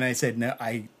 And I said, no,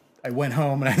 I went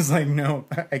home and I was like, no,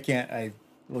 I can't,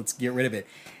 let's get rid of it.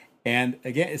 And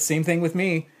again, same thing with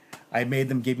me. I made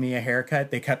them give me a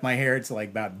haircut. They cut my hair to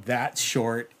like about that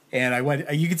short. And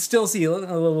you could still see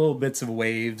little bits of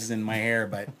waves in my hair,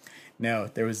 but no,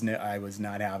 I was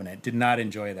not having it. Did not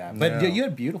enjoy that. But you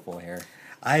had beautiful hair.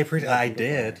 I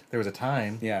did. There was a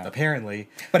time. Yeah. Apparently.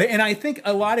 And I think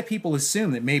a lot of people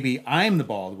assume that maybe I'm the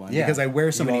bald one because I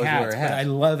wear so many hats. But I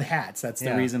love hats. That's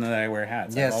the reason that I wear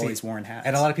hats. I've always worn hats.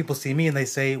 And a lot of people see me and they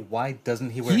say, "Why doesn't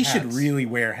he wear hats?" He should really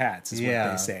wear hats, is what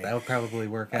they say. That would probably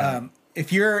work out.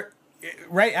 If you're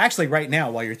right now,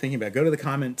 while you're thinking about it, go to the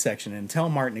comment section and tell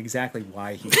Martin exactly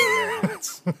why he should wear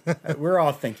hats. We're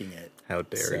all thinking it. How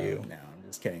dare you? No, I'm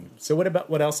just kidding. So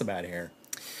what else about hair?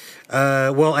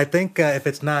 Well, I think if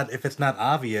it's not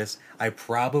obvious, I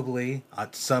probably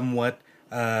somewhat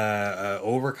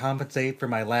overcompensate for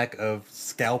my lack of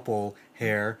scalpel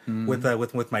hair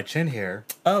with my chin hair.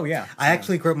 Oh yeah, I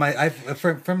actually grow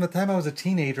from the time I was a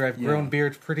teenager. I've grown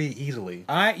beards pretty easily.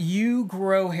 You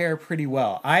grow hair pretty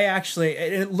well.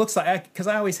 It looks like because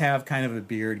I always have kind of a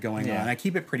beard going on. I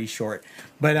keep it pretty short,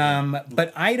 but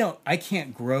I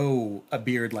can't grow a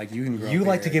beard like you can grow. You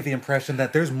like to give the impression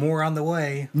that there's more on the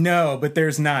way. No, but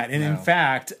there's not. And in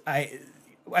fact, I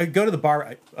go to the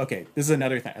bar. Okay, this is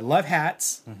another thing. I love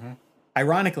hats. Mm-hmm.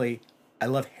 Ironically, I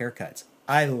love haircuts.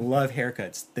 I love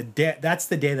haircuts. That's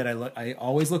the day that I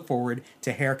always look forward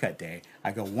to haircut day.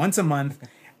 I go once a month,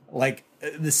 like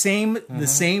the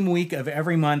same week of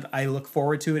every month. I look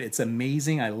forward to it. It's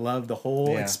amazing. I love the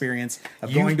whole experience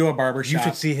of going to a barber shop.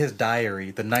 You should see his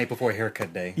diary the night before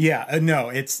haircut day. Yeah, no,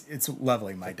 it's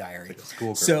lovely. My diary. Like a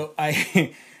schoolgirl. So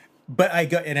But I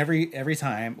go, and every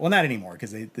time, well, not anymore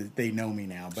because they know me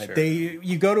now. But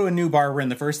you go to a new barber, and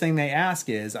the first thing they ask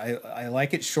is, I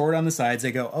like it short on the sides.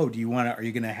 They go, "Oh, are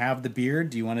you going to have the beard?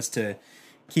 Do you want us to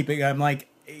keep it?" I'm like,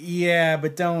 "Yeah,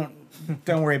 but don't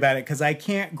worry about it because I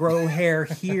can't grow hair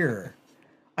here.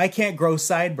 I can't grow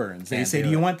sideburns." They say, "Do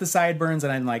you want the sideburns?"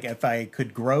 And I'm like, "If I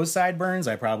could grow sideburns,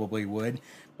 I probably would."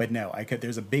 But no, I could.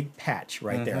 There's a big patch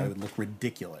right there. It would look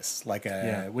ridiculous, like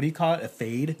what do you call it? A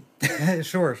fade?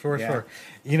 Sure.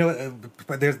 You know,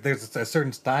 but there's a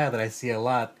certain style that I see a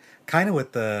lot, kind of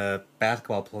with the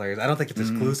basketball players. I don't think it's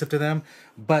exclusive to them,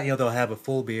 but they'll have a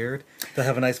full beard, they'll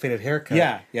have a nice faded haircut.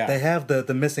 Yeah. They have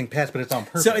the missing patch, but it's on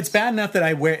purpose. So it's bad enough that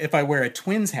if I wear a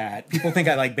Twins hat, people think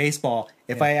I like baseball.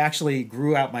 If I actually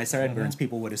grew out my sideburns,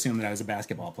 people would assume that I was a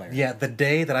basketball player. Yeah, the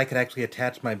day that I could actually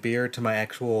attach my beard to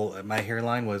my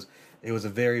hairline was a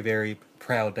very, very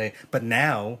proud day. But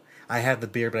now I have the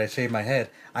beard, but I shaved my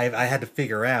head. I had to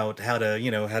figure out how to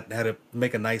how to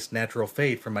make a nice natural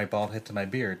fade from my bald head to my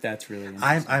beard. That's really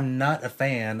interesting. I'm not a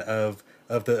fan of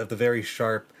the very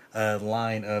sharp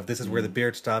line of this is where the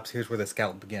beard stops, here's where the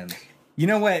scalp begins. You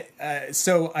know what?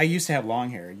 So I used to have long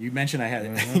hair. You mentioned I had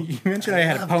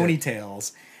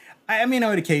ponytails. I mean, I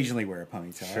would occasionally wear a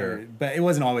ponytail, sure, but it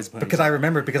wasn't always a ponytail.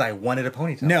 Because I wanted a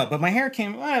ponytail. No, but my hair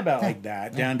came about like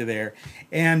that, down to there,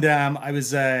 and I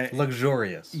was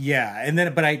luxurious. Yeah, and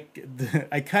then but I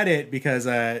cut it because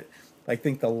I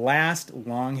think the last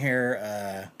long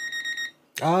hair.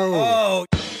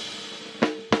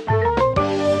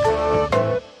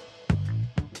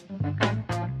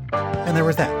 And there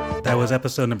was that. That was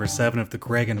episode number 7 of the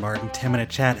Greg and Martin 10-Minute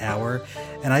Chat Hour,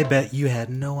 and I bet you had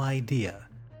no idea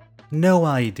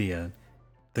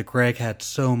that Greg had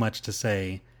so much to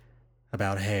say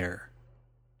about hair.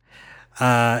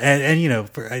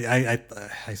 I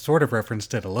sort of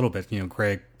referenced it a little bit.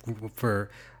 Greg, for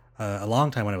a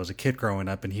long time when I was a kid growing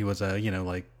up, and he was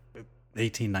like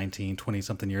 18, 19, 20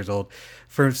 something years old.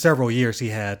 For several years, he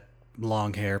had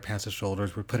long hair past his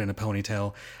shoulders, would put in a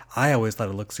ponytail. I always thought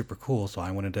it looked super cool, so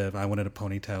I wanted a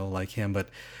ponytail like him, but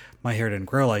my hair didn't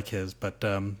grow like his. But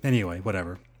anyway,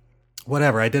 whatever.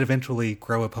 I did eventually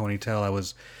grow a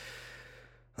ponytail.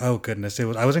 Oh goodness,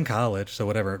 I was in college, so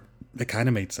whatever. It kind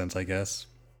of made sense, I guess.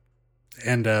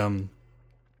 And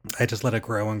I just let it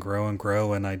grow and grow and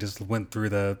grow, and I just went through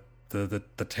the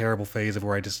terrible phase of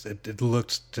where it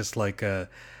looked just like I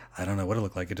don't know what it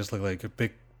looked like. It just looked like a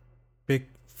big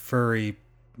furry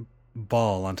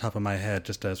ball on top of my head,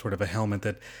 just a sort of a helmet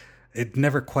that it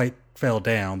never quite fell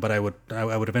down, but I would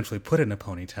eventually put it in a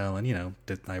ponytail, and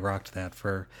I rocked that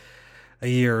for a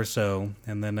year or so,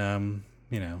 and then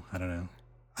I don't know.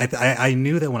 I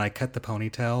knew that when I cut the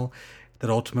ponytail, that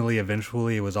ultimately,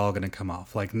 eventually, it was all going to come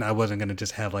off. Like, I wasn't going to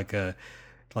just have like a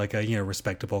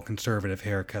respectable conservative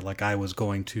haircut. Like, I was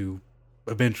going to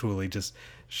eventually just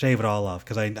shave it all off,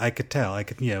 because I could tell.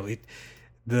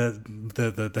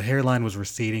 The hairline was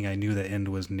receding. I knew the end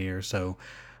was near. So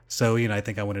I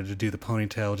think I wanted to do the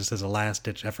ponytail just as a last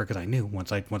ditch effort, because I knew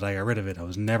once I got rid of it, I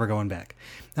was never going back,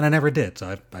 and I never did.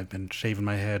 So I've been shaving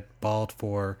my head bald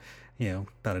for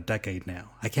about a decade now.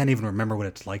 I can't even remember what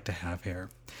it's like to have hair.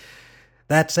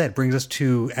 That said, brings us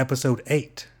to episode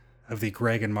 8 of the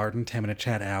Greg and Martin 10-minute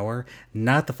chat hour.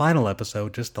 Not the final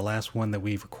episode, just the last one that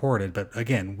we've recorded. But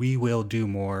again, we will do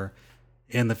more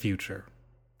in the future,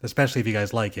 especially if you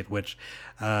guys like it, which,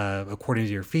 according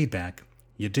to your feedback,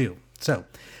 you do. So,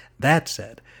 that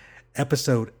said,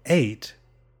 episode 8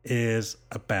 is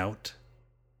about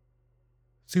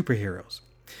superheroes.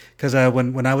 Because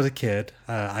when I was a kid,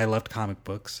 I loved comic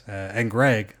books, and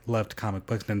Greg loved comic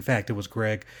books. And in fact, it was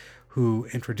Greg who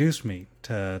introduced me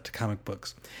to comic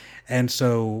books. And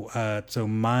so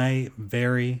my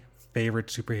very favorite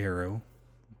superhero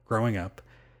growing up,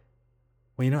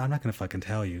 well, I'm not going to fucking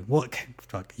tell you. Well,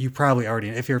 fuck, you probably already,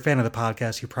 if you're a fan of the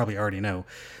podcast, you probably already know.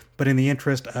 But in the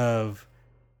interest of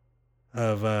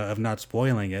not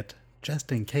spoiling it, just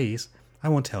in case, I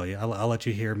won't tell you. I'll let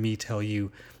you hear me tell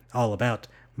you all about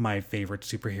my favorite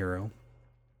superhero.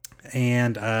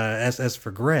 And as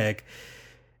for Greg,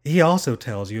 he also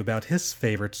tells you about his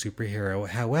favorite superhero.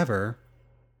 However,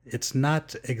 it's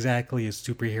not exactly a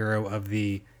superhero of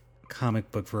the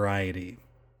comic book variety.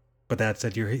 But that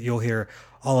said, you'll hear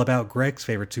all about Greg's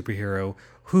favorite superhero,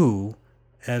 who,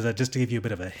 just to give you a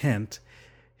bit of a hint,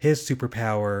 his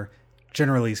superpower,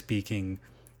 generally speaking,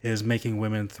 is making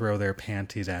women throw their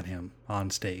panties at him on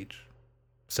stage.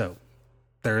 So,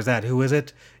 there's that. Who is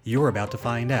it? You're about to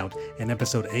find out in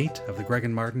episode 8 of the Greg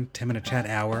and Martin 10-minute chat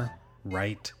hour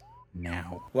right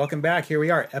now. Welcome back. Here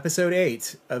we are, episode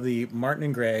 8 of the Martin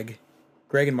and Greg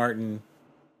and Martin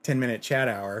 10-minute chat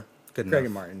hour. Good Greg enough.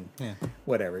 and Martin. Yeah.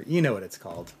 Whatever. You know what it's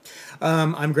called.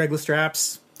 I'm Greg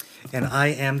Lestraps. And I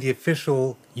am the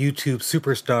official YouTube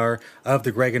superstar of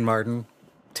the Greg and Martin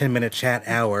 10-minute chat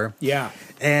hour. Yeah.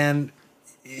 And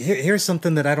here's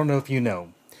something that I don't know if you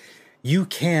know. You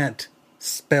can't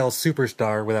spell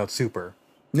superstar without super.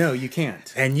 No, you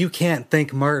can't. And you can't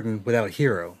think Martin without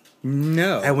hero.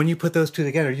 No. And when you put those two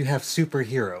together, you have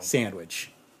superhero.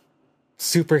 Sandwich.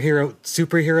 Superhero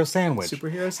sandwich.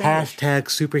 Superhero sandwich. Hashtag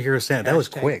superhero sandwich. That was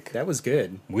quick. That was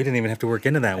good. We didn't even have to work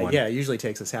into that one. Yeah, it usually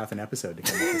takes us half an episode to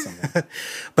come up with something.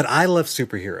 But I love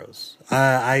superheroes.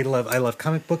 I love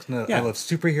comic books, and I love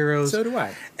superheroes. So do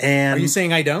I. And are you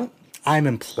saying I don't? I'm I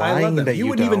implying love them. that You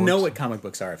wouldn't even don't. know what comic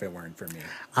books are if it weren't for me.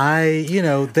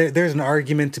 There's an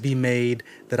argument to be made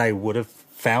that I would have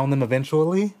found them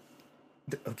eventually.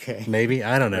 Okay. Maybe.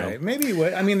 I don't know. Right. Maybe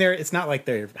what I mean, it's not like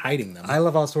they're hiding them. I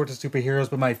love all sorts of superheroes,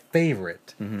 but my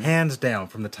favorite, hands down,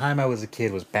 from the time I was a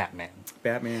kid, was Batman.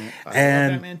 Batman. I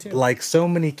And love Batman too. like so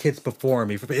many kids before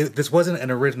me, this wasn't an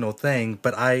original thing,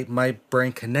 but my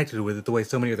brain connected with it the way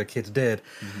so many other kids did.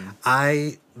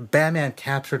 Batman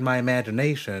captured my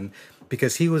imagination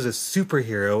because he was a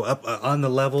superhero up on the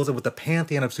levels with the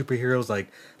pantheon of superheroes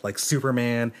like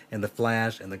Superman and the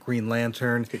Flash and the Green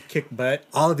Lantern. Could kick butt.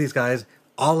 All of these guys,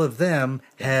 all of them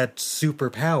had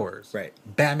superpowers. Right.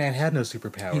 Batman had no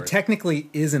superpowers. He technically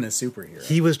isn't a superhero.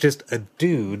 He was just a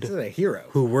dude He's a hero.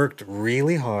 who worked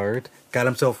really hard, got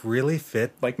himself really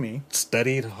fit, Like me.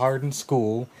 studied hard in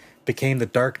school, became the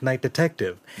Dark Knight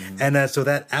detective. And so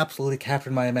that absolutely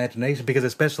captured my imagination, because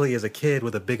especially as a kid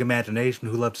with a big imagination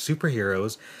who loved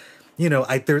superheroes,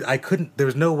 there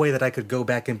was no way that I could go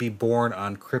back and be born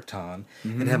on Krypton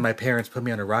and have my parents put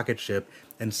me on a rocket ship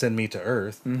and send me to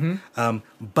Earth.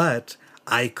 But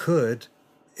I could,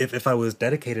 if I was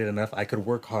dedicated enough, I could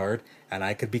work hard and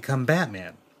I could become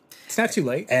Batman. It's not too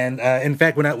late. And in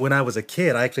fact, when I was a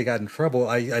kid, I actually got in trouble.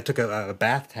 I took a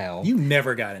bath towel. You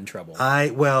never got in trouble.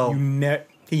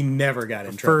 He He never got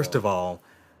in trouble. First of all,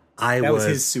 That was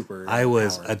his super I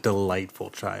was power. a delightful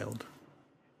child.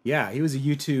 Yeah, he was he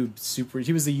was the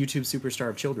YouTube superstar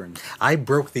of children. I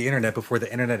broke the internet before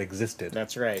the internet existed.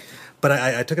 That's right. But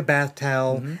I took a bath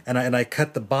towel and I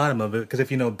cut the bottom of it because if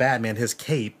you know Batman, his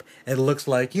cape, it looks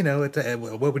like it's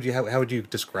how would you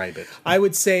describe it? I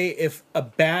would say if a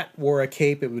bat wore a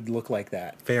cape, it would look like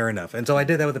that. Fair enough. And so I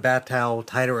did that with a bath towel,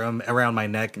 tied it around my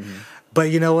neck. But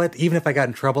you know what? Even if I got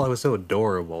in trouble, I was so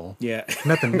adorable. Yeah.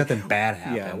 Nothing bad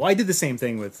happened. Yeah, well, I did the same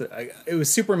thing with it was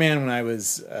Superman when I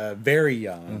was very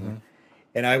young,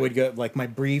 and I would go like my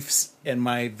briefs and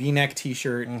my V-neck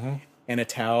T-shirt and a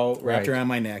towel wrapped Right. around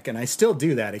my neck, and I still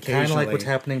do that occasionally. Kind of like what's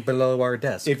happening below our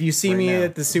desk. If you see right me now.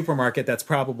 at the supermarket, that's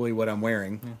probably what I'm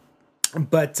wearing.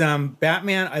 But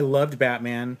Batman, I loved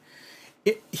Batman.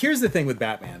 Here's the thing with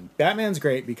Batman. Batman's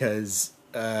great because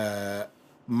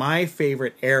my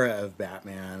favorite era of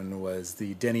Batman was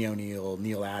the Denny O'Neil,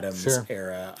 Neil Adams Sure.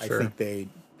 era. Sure. I think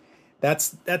that's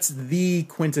the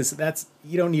quintessence. That's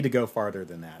you don't need to go farther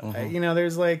than that.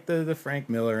 There's like the Frank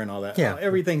Miller and all that. Yeah.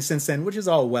 Everything since then, which is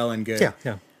all well and good.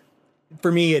 yeah.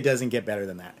 For me, it doesn't get better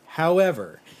than that.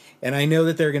 However, and I know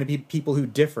that there are going to be people who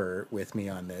differ with me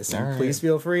on this, and All right. please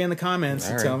feel free in the comments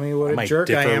All to tell right. me what I a might jerk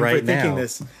I differ am right for thinking now.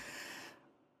 this.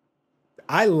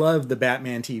 I love the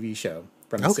Batman TV show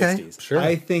from the Okay, 60s. sure.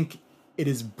 I think it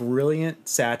is brilliant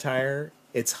satire.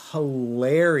 It's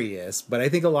hilarious, but I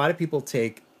think a lot of people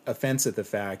take offense at the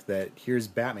fact that here's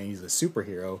Batman, he's a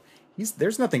superhero.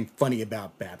 There's nothing funny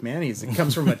about Batman. It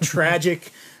comes from a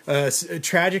tragic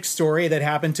story that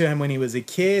happened to him when he was a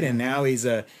kid, and now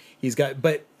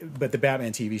but the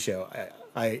Batman TV show,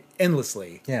 I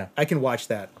endlessly, Yeah. I can watch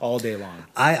that all day long.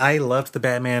 I loved the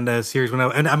Batman series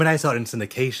I saw it in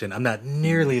syndication. I'm not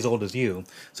nearly as old as you,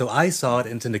 so I saw it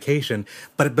in syndication.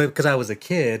 But because I was a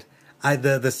kid,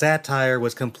 the satire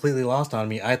was completely lost on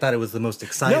me. I thought it was the most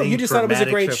exciting. No, you just thought it was a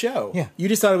dramatic great show. Yeah, You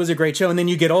just thought it was a great show, and then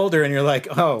you get older and you're like,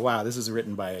 oh wow, this was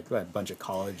written by a bunch of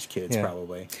college kids, Yeah.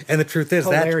 probably. And the truth is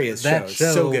Hilarious that show.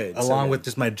 show, So good, so along good. with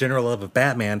just my general love of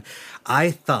Batman,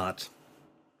 I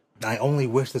only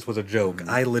wish this was a joke. Mm-hmm.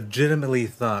 I legitimately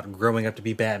thought growing up to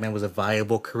be Batman was a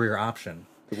viable career option.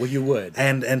 Well, you would.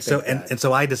 And so that. and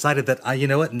so I decided that you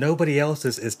know what, nobody else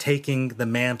is taking the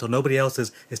mantle. Nobody else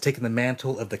is taking the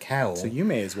mantle of the cowl. So you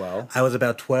may as well. I was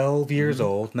about 12 years Mm-hmm.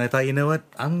 old, and I thought, you know what,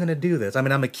 I'm gonna do this. I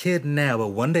mean, I'm a kid now, but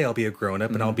one day I'll be a grown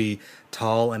up, and Mm-hmm. I'll be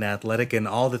tall and athletic and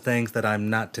all the things that I'm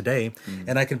not today, Mm-hmm.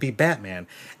 and I can be Batman.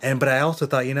 But I also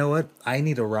thought, you know what, I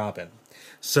need a Robin.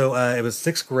 So it was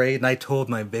 6th grade, and I told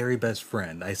my very best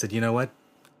friend, I said, you know what,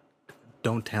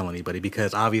 don't tell anybody,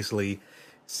 because obviously,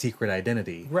 secret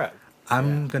identity. Right.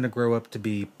 I'm gonna grow up to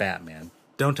be Batman.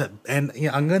 And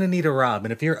I'm gonna need a Robin.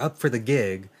 If you're up for the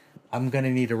gig, I'm gonna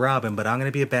need a Robin. But I'm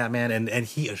gonna be a Batman. And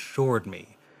he assured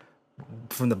me,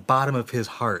 from the bottom of his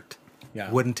heart,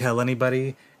 wouldn't tell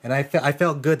anybody. And I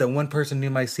felt good that one person knew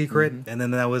my secret, and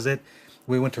then that was it.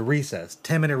 We went to recess,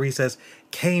 10-minute recess,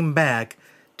 came back,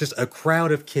 just a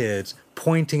crowd of kids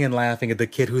pointing and laughing at the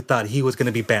kid who thought he was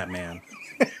gonna be Batman.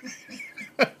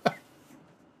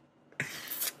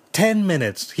 10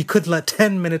 minutes. He couldn't let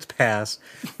 10 minutes pass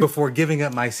before giving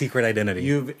up my secret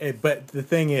identity. But the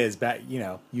thing is,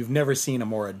 you've never seen a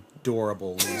more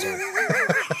adorable loser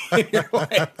in your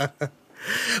life.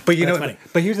 But funny.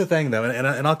 but here's the thing though,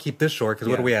 and I'll keep this short because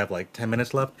what do we have, like 10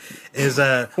 minutes left? Is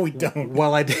We don't.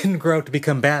 While I didn't grow up to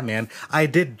become Batman, I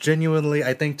did genuinely,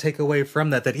 I think, take away from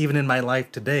that even in my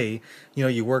life today,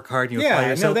 you work hard, you apply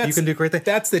yourself, you can do great things.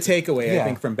 That's the takeaway, Yeah. I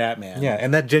think, from Batman. Yeah,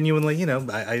 and that genuinely,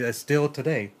 I still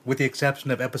today, with the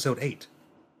exception of episode 8.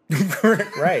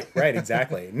 right,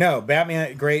 exactly. No,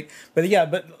 Batman, great. But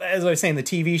as I was saying, the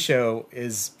TV show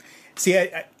is... See,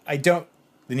 I don't...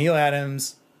 The Neil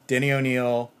Adams, Denny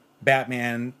O'Neil,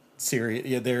 Batman series,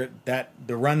 the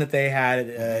run that they had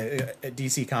at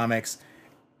DC Comics,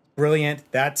 brilliant.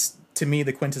 That's, to me,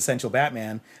 the quintessential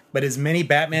Batman. But as many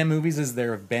Batman movies as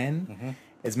there have been,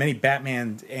 as many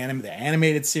Batman, the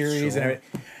animated series, and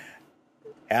everything,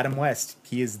 Adam West,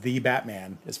 he is the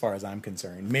Batman as far as I'm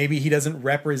concerned. Maybe he doesn't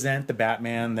represent the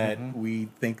Batman that we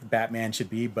think Batman should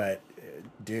be, but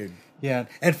dude, Yeah,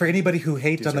 and for anybody who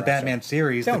hates on the Batman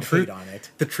series, Don't the truth hate on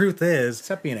it. The truth is,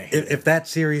 Stop being a hater. if that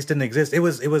series didn't exist, it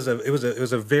was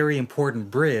a very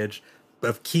important bridge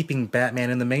of keeping Batman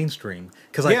in the mainstream.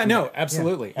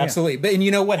 Absolutely. But and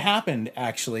you know what happened?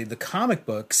 Actually, the comic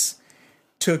books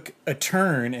took a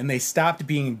turn and they stopped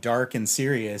being dark and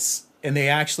serious, and they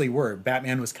actually were.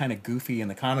 Batman was kind of goofy in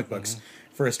the comic books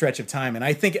for a stretch of time, and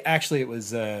I think actually it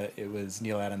was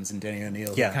Neil Adams and Denny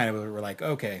O'Neil who kind of were like,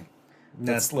 okay,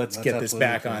 let's get this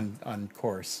back absolutely on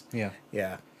course. Yeah.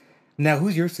 Yeah. Now,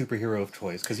 who's your superhero of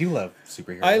choice? Because you love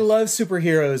superheroes. I love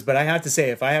superheroes, but I have to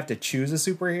say, if I have to choose a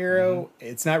superhero,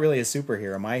 it's not really a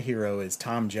superhero. My hero is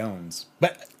Tom Jones,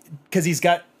 but because he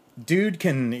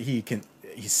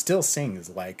still sings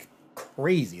like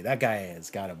crazy. That guy has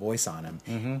got a voice on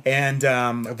him, and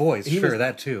a voice,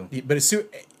 that too. But it's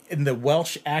in the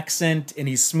Welsh accent, and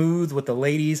he's smooth with the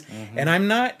ladies, and I'm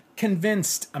not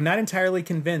entirely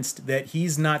convinced that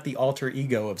he's not the alter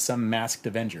ego of some masked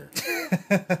Avenger.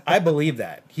 I believe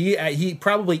that. He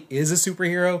probably is a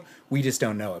superhero. We just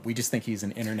don't know it. We just think he's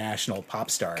an international pop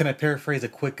star. Can I paraphrase a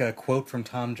quick quote from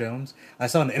Tom Jones? I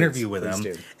saw an interview with him,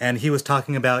 do. and he was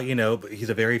talking about, he's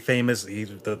a very famous,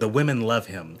 the women love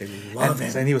him. They love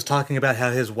him. And he was talking about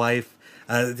how his wife,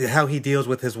 how he deals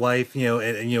with his wife,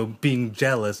 being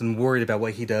jealous and worried about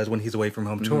what he does when he's away from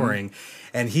home touring.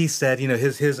 And he said,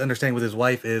 his understanding with his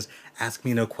wife is, ask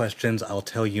me no questions, I'll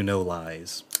tell you no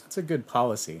lies. That's a good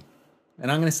policy.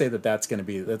 And I'm going to say that's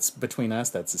between us,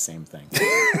 that's the same thing.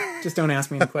 Just don't ask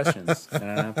me any questions, and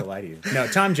I don't have to lie to you. No,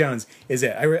 Tom Jones is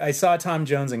it. I saw Tom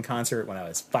Jones in concert when I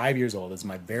was 5 years old. It was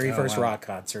my very first rock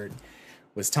concert,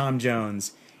 was Tom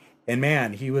Jones. And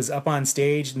man, he was up on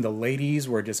stage, and the ladies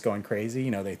were just going crazy.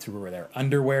 They threw their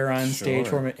underwear on stage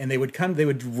for him, and they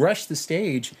would rush the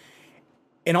stage,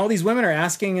 and all these women are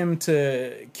asking him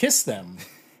to kiss them.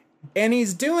 And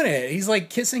he's doing it. He's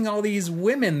like kissing all these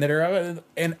women that are,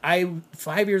 and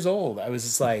 5 years old. I was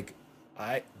just like,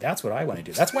 that's what I want to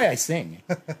do. That's why I sing.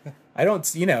 I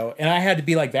don't, and I had to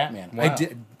be like Batman. Wow.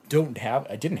 I didn't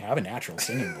have a natural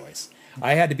singing voice.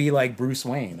 I had to be like Bruce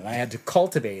Wayne, and I had to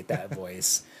cultivate that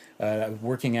voice,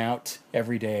 working out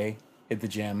every day at the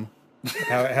gym.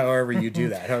 However you do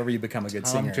that, however you become a good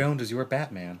singer. Tom Jones is your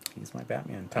Batman. He's my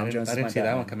Batman. I didn't see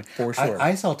that one coming. For sure.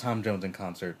 I saw Tom Jones in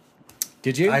concert.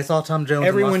 Did you? I saw Tom Jones.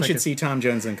 Everyone should see Tom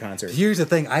Jones in concert. Here's the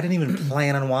thing: I didn't even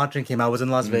plan on watching him. I was in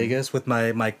Las Vegas with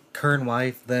my current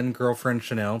wife, then girlfriend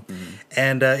Chanel,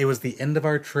 and it was the end of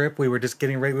our trip. We were just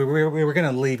getting ready. We were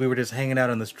going to leave. We were just hanging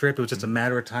out on the strip. It was just a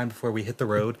matter of time before we hit the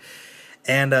road.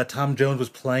 And Tom Jones was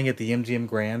playing at the MGM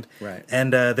Grand. Right.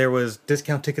 And there was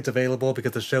discount tickets available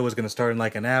because the show was going to start in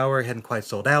like an hour. It hadn't quite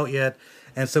sold out yet.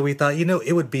 And so we thought,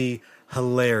 it would be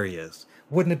hilarious.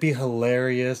 Wouldn't it be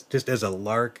hilarious, just as a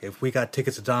lark, if we got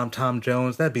tickets to Tom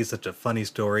Jones? That'd be such a funny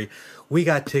story. We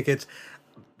got tickets.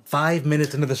 5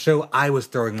 minutes into the show, I was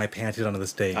throwing my panties onto the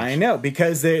stage. I know,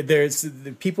 because there's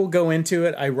people go into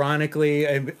it ironically.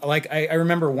 I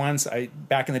remember once,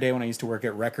 back in the day when I used to work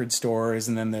at record stores,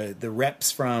 and then the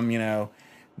reps from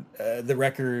the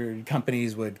record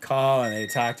companies would call and they'd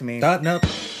talk to me. No.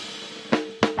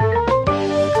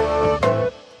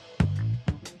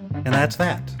 And that's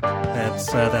that.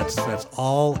 That's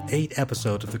all 8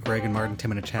 episodes of the Greg and Martin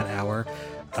 10-minute chat hour.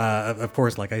 Of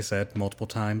course, like I said multiple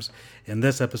times, in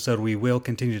this episode we will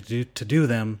continue to do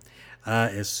them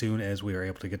as soon as we are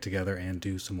able to get together and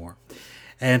do some more.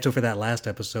 And so for that last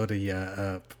episode,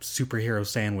 a superhero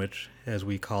sandwich, as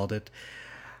we called it,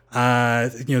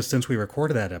 since we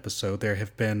recorded that episode, there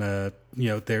have been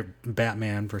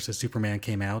Batman versus Superman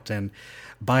came out, and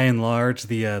by and large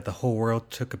the whole world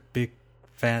took a big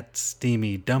fat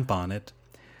steamy dump on it.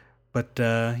 But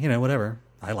whatever,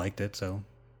 I liked it, so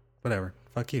whatever,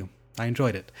 fuck you, I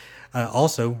enjoyed it.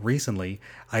 Also recently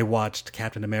I watched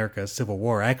Captain America Civil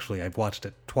War. Actually, I've watched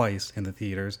it twice in the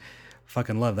theaters.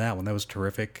 Fucking love that one. That was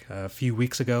terrific. A few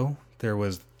weeks ago there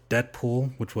was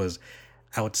Deadpool, which was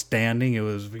outstanding. It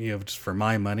was, just for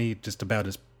my money, just about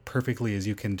as perfectly as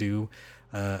you can do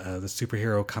the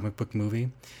superhero comic book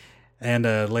movie. And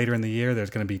later in the year, there's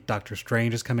going to be Doctor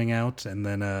Strange is coming out, and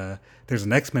then there's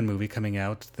an X-Men movie coming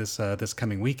out this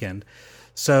coming weekend.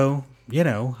 So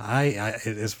I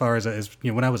as far as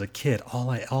when I was a kid, all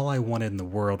I wanted in the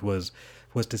world was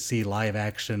to see live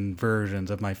action versions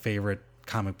of my favorite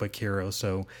comic book heroes.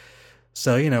 So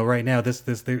right now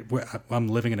I'm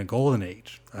living in a golden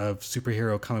age of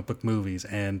superhero comic book movies,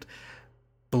 and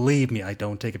believe me, I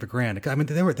don't take it for granted. I mean,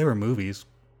 there were movies.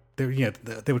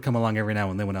 They would come along every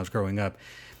now and then when I was growing up,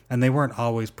 and they weren't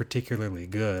always particularly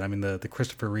good. I mean, the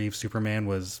Christopher Reeve Superman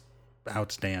was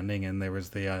outstanding, and there was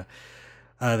the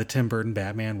Tim Burton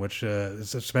Batman, which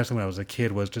especially when I was a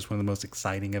kid was just one of the most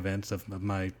exciting events of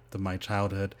my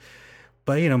childhood.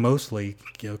 But mostly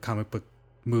comic book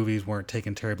movies weren't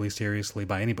taken terribly seriously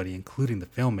by anybody, including the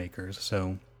filmmakers,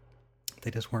 so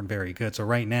they just weren't very good. So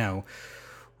right now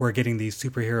we're getting these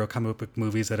superhero comic book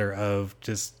movies that are of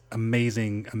just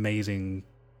amazing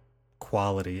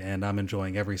quality, and I'm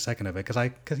enjoying every second of it because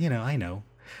I know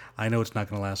it's not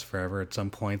going to last forever. At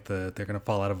some point, they're going to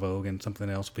fall out of vogue and something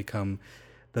else become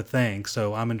the thing.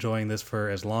 So I'm enjoying this for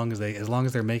as long as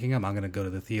they're making them. I'm going to go to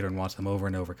the theater and watch them over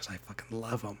and over because I fucking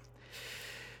love them.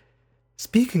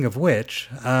 Speaking of which,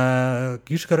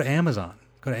 you should go to Amazon.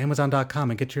 Go to Amazon.com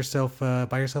and get yourself,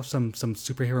 buy yourself some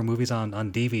superhero movies on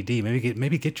DVD.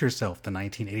 Maybe get yourself the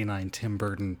 1989 Tim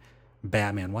Burton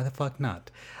Batman. Why the fuck not?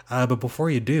 But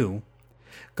before you do,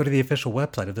 go to the official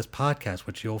website of this podcast,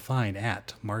 which you'll find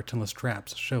at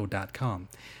martinlestrapsshow.com.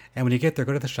 And when you get there,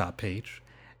 go to the shop page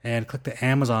and click the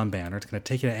Amazon banner. It's going to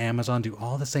take you to Amazon, do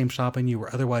all the same shopping you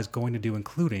were otherwise going to do,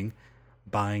 including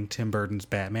buying Tim Burton's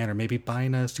Batman or maybe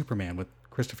buying a Superman with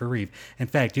Christopher Reeve. In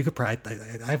fact, you could probably,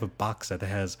 I have a box set that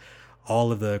has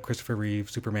all of the Christopher Reeve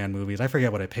Superman movies. I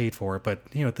forget what I paid for it, but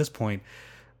at this point,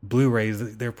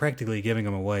 Blu-rays, they're practically giving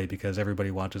them away because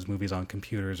everybody watches movies on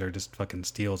computers or just fucking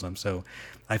steals them. So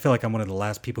I feel like I'm one of the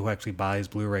last people who actually buys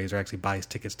Blu-rays or actually buys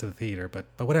tickets to the theater. But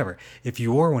whatever. If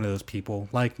you are one of those people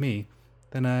like me,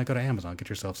 then go to Amazon, get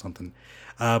yourself something.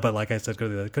 But like I said, go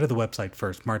to the website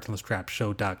first,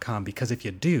 martinlestrapsshow.com, because if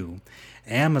you do,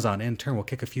 Amazon in turn will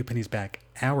kick a few pennies back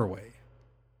our way.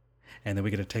 And then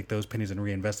we get to take those pennies and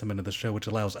reinvest them into the show, which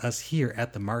allows us here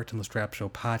at the Martin Lestrap Show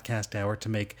Podcast Hour to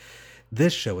make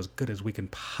this show as good as we can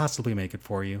possibly make it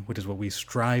for you, which is what we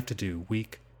strive to do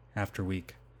week after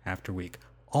week after week.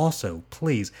 Also,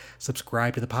 please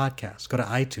subscribe to the podcast. Go to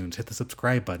iTunes, hit the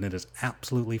subscribe button. It is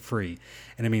absolutely free.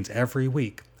 And it means every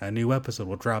week a new episode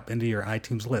will drop into your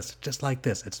iTunes list, just like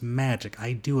this. It's magic.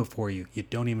 I do it for you. You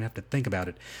don't even have to think about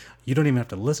it. You don't even have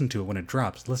to listen to it when it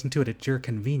drops. Listen to it at your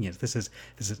convenience. This is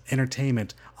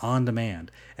entertainment on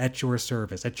demand, at your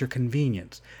service, at your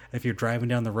convenience. If you're driving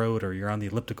down the road or you're on the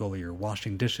elliptical or you're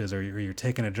washing dishes or you're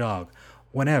taking a jog,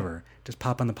 whenever, just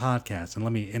pop on the podcast and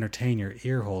let me entertain your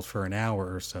ear holes for an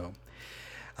hour or so.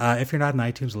 If you're not an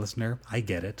iTunes listener, I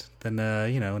get it. Then,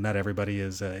 not everybody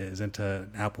is into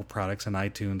Apple products and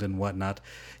iTunes and whatnot.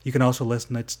 You can also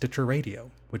listen at Stitcher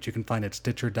Radio, which you can find at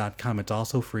Stitcher.com. It's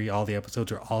also free. All the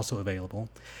episodes are also available.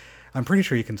 I'm pretty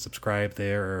sure you can subscribe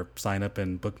there or sign up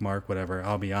and bookmark, whatever.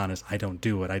 I'll be honest, I don't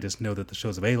do it. I just know that the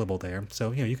show's available there.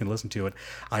 So, you can listen to it.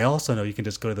 I also know you can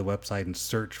just go to the website and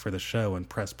search for the show and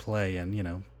press play,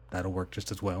 and, that'll work just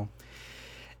as well.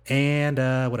 And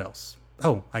what else?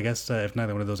 Oh, I guess if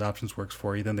neither one of those options works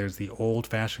for you, then there's the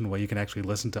old-fashioned way. You can actually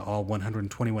listen to all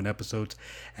 121 episodes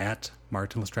at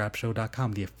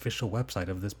martinlestrapshow.com, the official website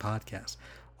of this podcast.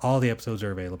 All the episodes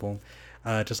are available.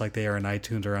 Just like they are on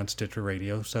iTunes or on Stitcher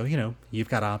Radio. So, you've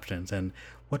got options. And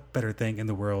what better thing in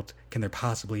the world can there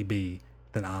possibly be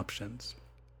than options?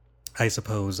 I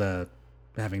suppose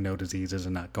having no diseases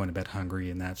and not going to bed hungry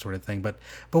and that sort of thing. But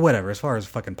whatever, as far as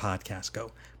fucking podcasts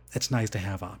go, it's nice to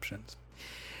have options.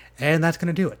 And that's going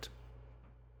to do it.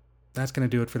 That's going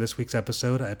to do it for this week's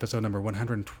episode number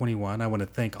 121. I want to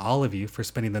thank all of you for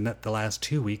spending the last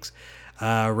 2 weeks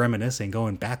reminiscing,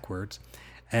 going backwards,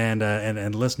 and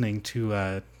listening to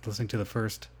the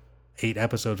first 8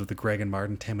 episodes of the Greg and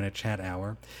Martin 10-minute chat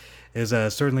hour. Is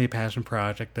certainly a passion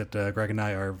project that Greg and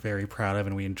I are very proud of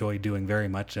and we enjoy doing very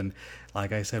much. And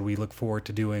like I said, we look forward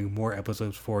to doing more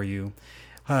episodes for you,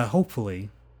 hopefully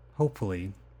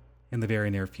in the very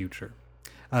near future.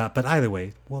 But either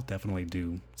way, we'll definitely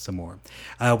do some more.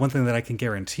 One thing that I can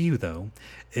guarantee you, though,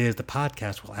 is the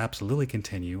podcast will absolutely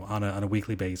continue on a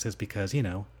weekly basis because,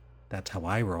 that's how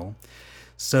I roll.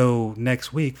 So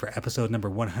next week for episode number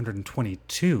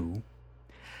 122,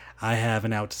 I have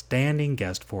an outstanding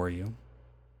guest for you.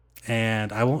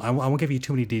 And I won't give you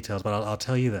too many details, but I'll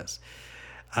tell you this.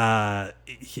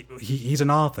 He's an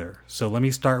author. So let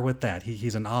me start with that.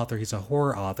 He's an author. He's a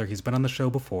horror author. He's been on the show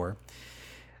before.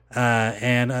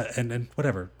 And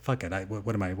whatever, fuck it.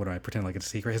 What am I pretending like it's a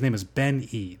secret? His name is Ben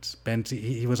Eads.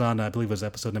 He was on, I believe it was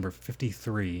episode number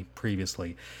 53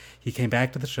 previously. He came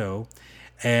back to the show,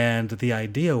 and the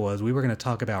idea was we were going to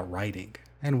talk about writing,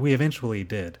 and we eventually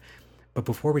did. But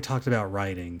before we talked about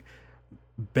writing,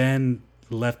 Ben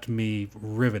left me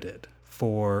riveted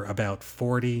for about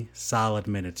 40 solid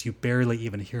minutes. You barely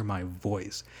even hear my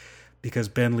voice, because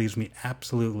Ben leaves me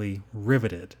absolutely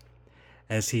riveted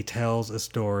as he tells a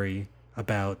story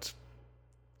about,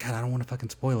 God, I don't want to fucking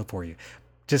spoil it for you.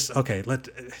 Just, okay,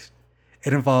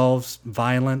 it involves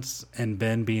violence and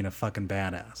Ben being a fucking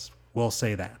badass. We'll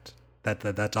say that.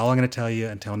 That's all I'm going to tell you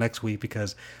until next week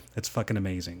because it's fucking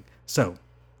amazing. So,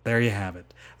 there you have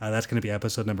it. That's going to be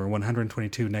episode number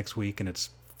 122 next week, and it's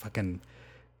fucking,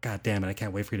 God damn it, I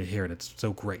can't wait for you to hear it. It's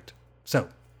so great. So,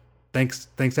 thanks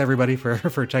everybody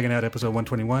for checking out episode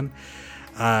 121.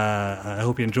 I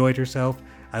hope you enjoyed yourself.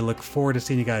 I look forward to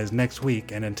seeing you guys next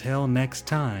week. And until next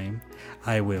time,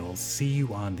 I will see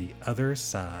you on the other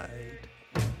side.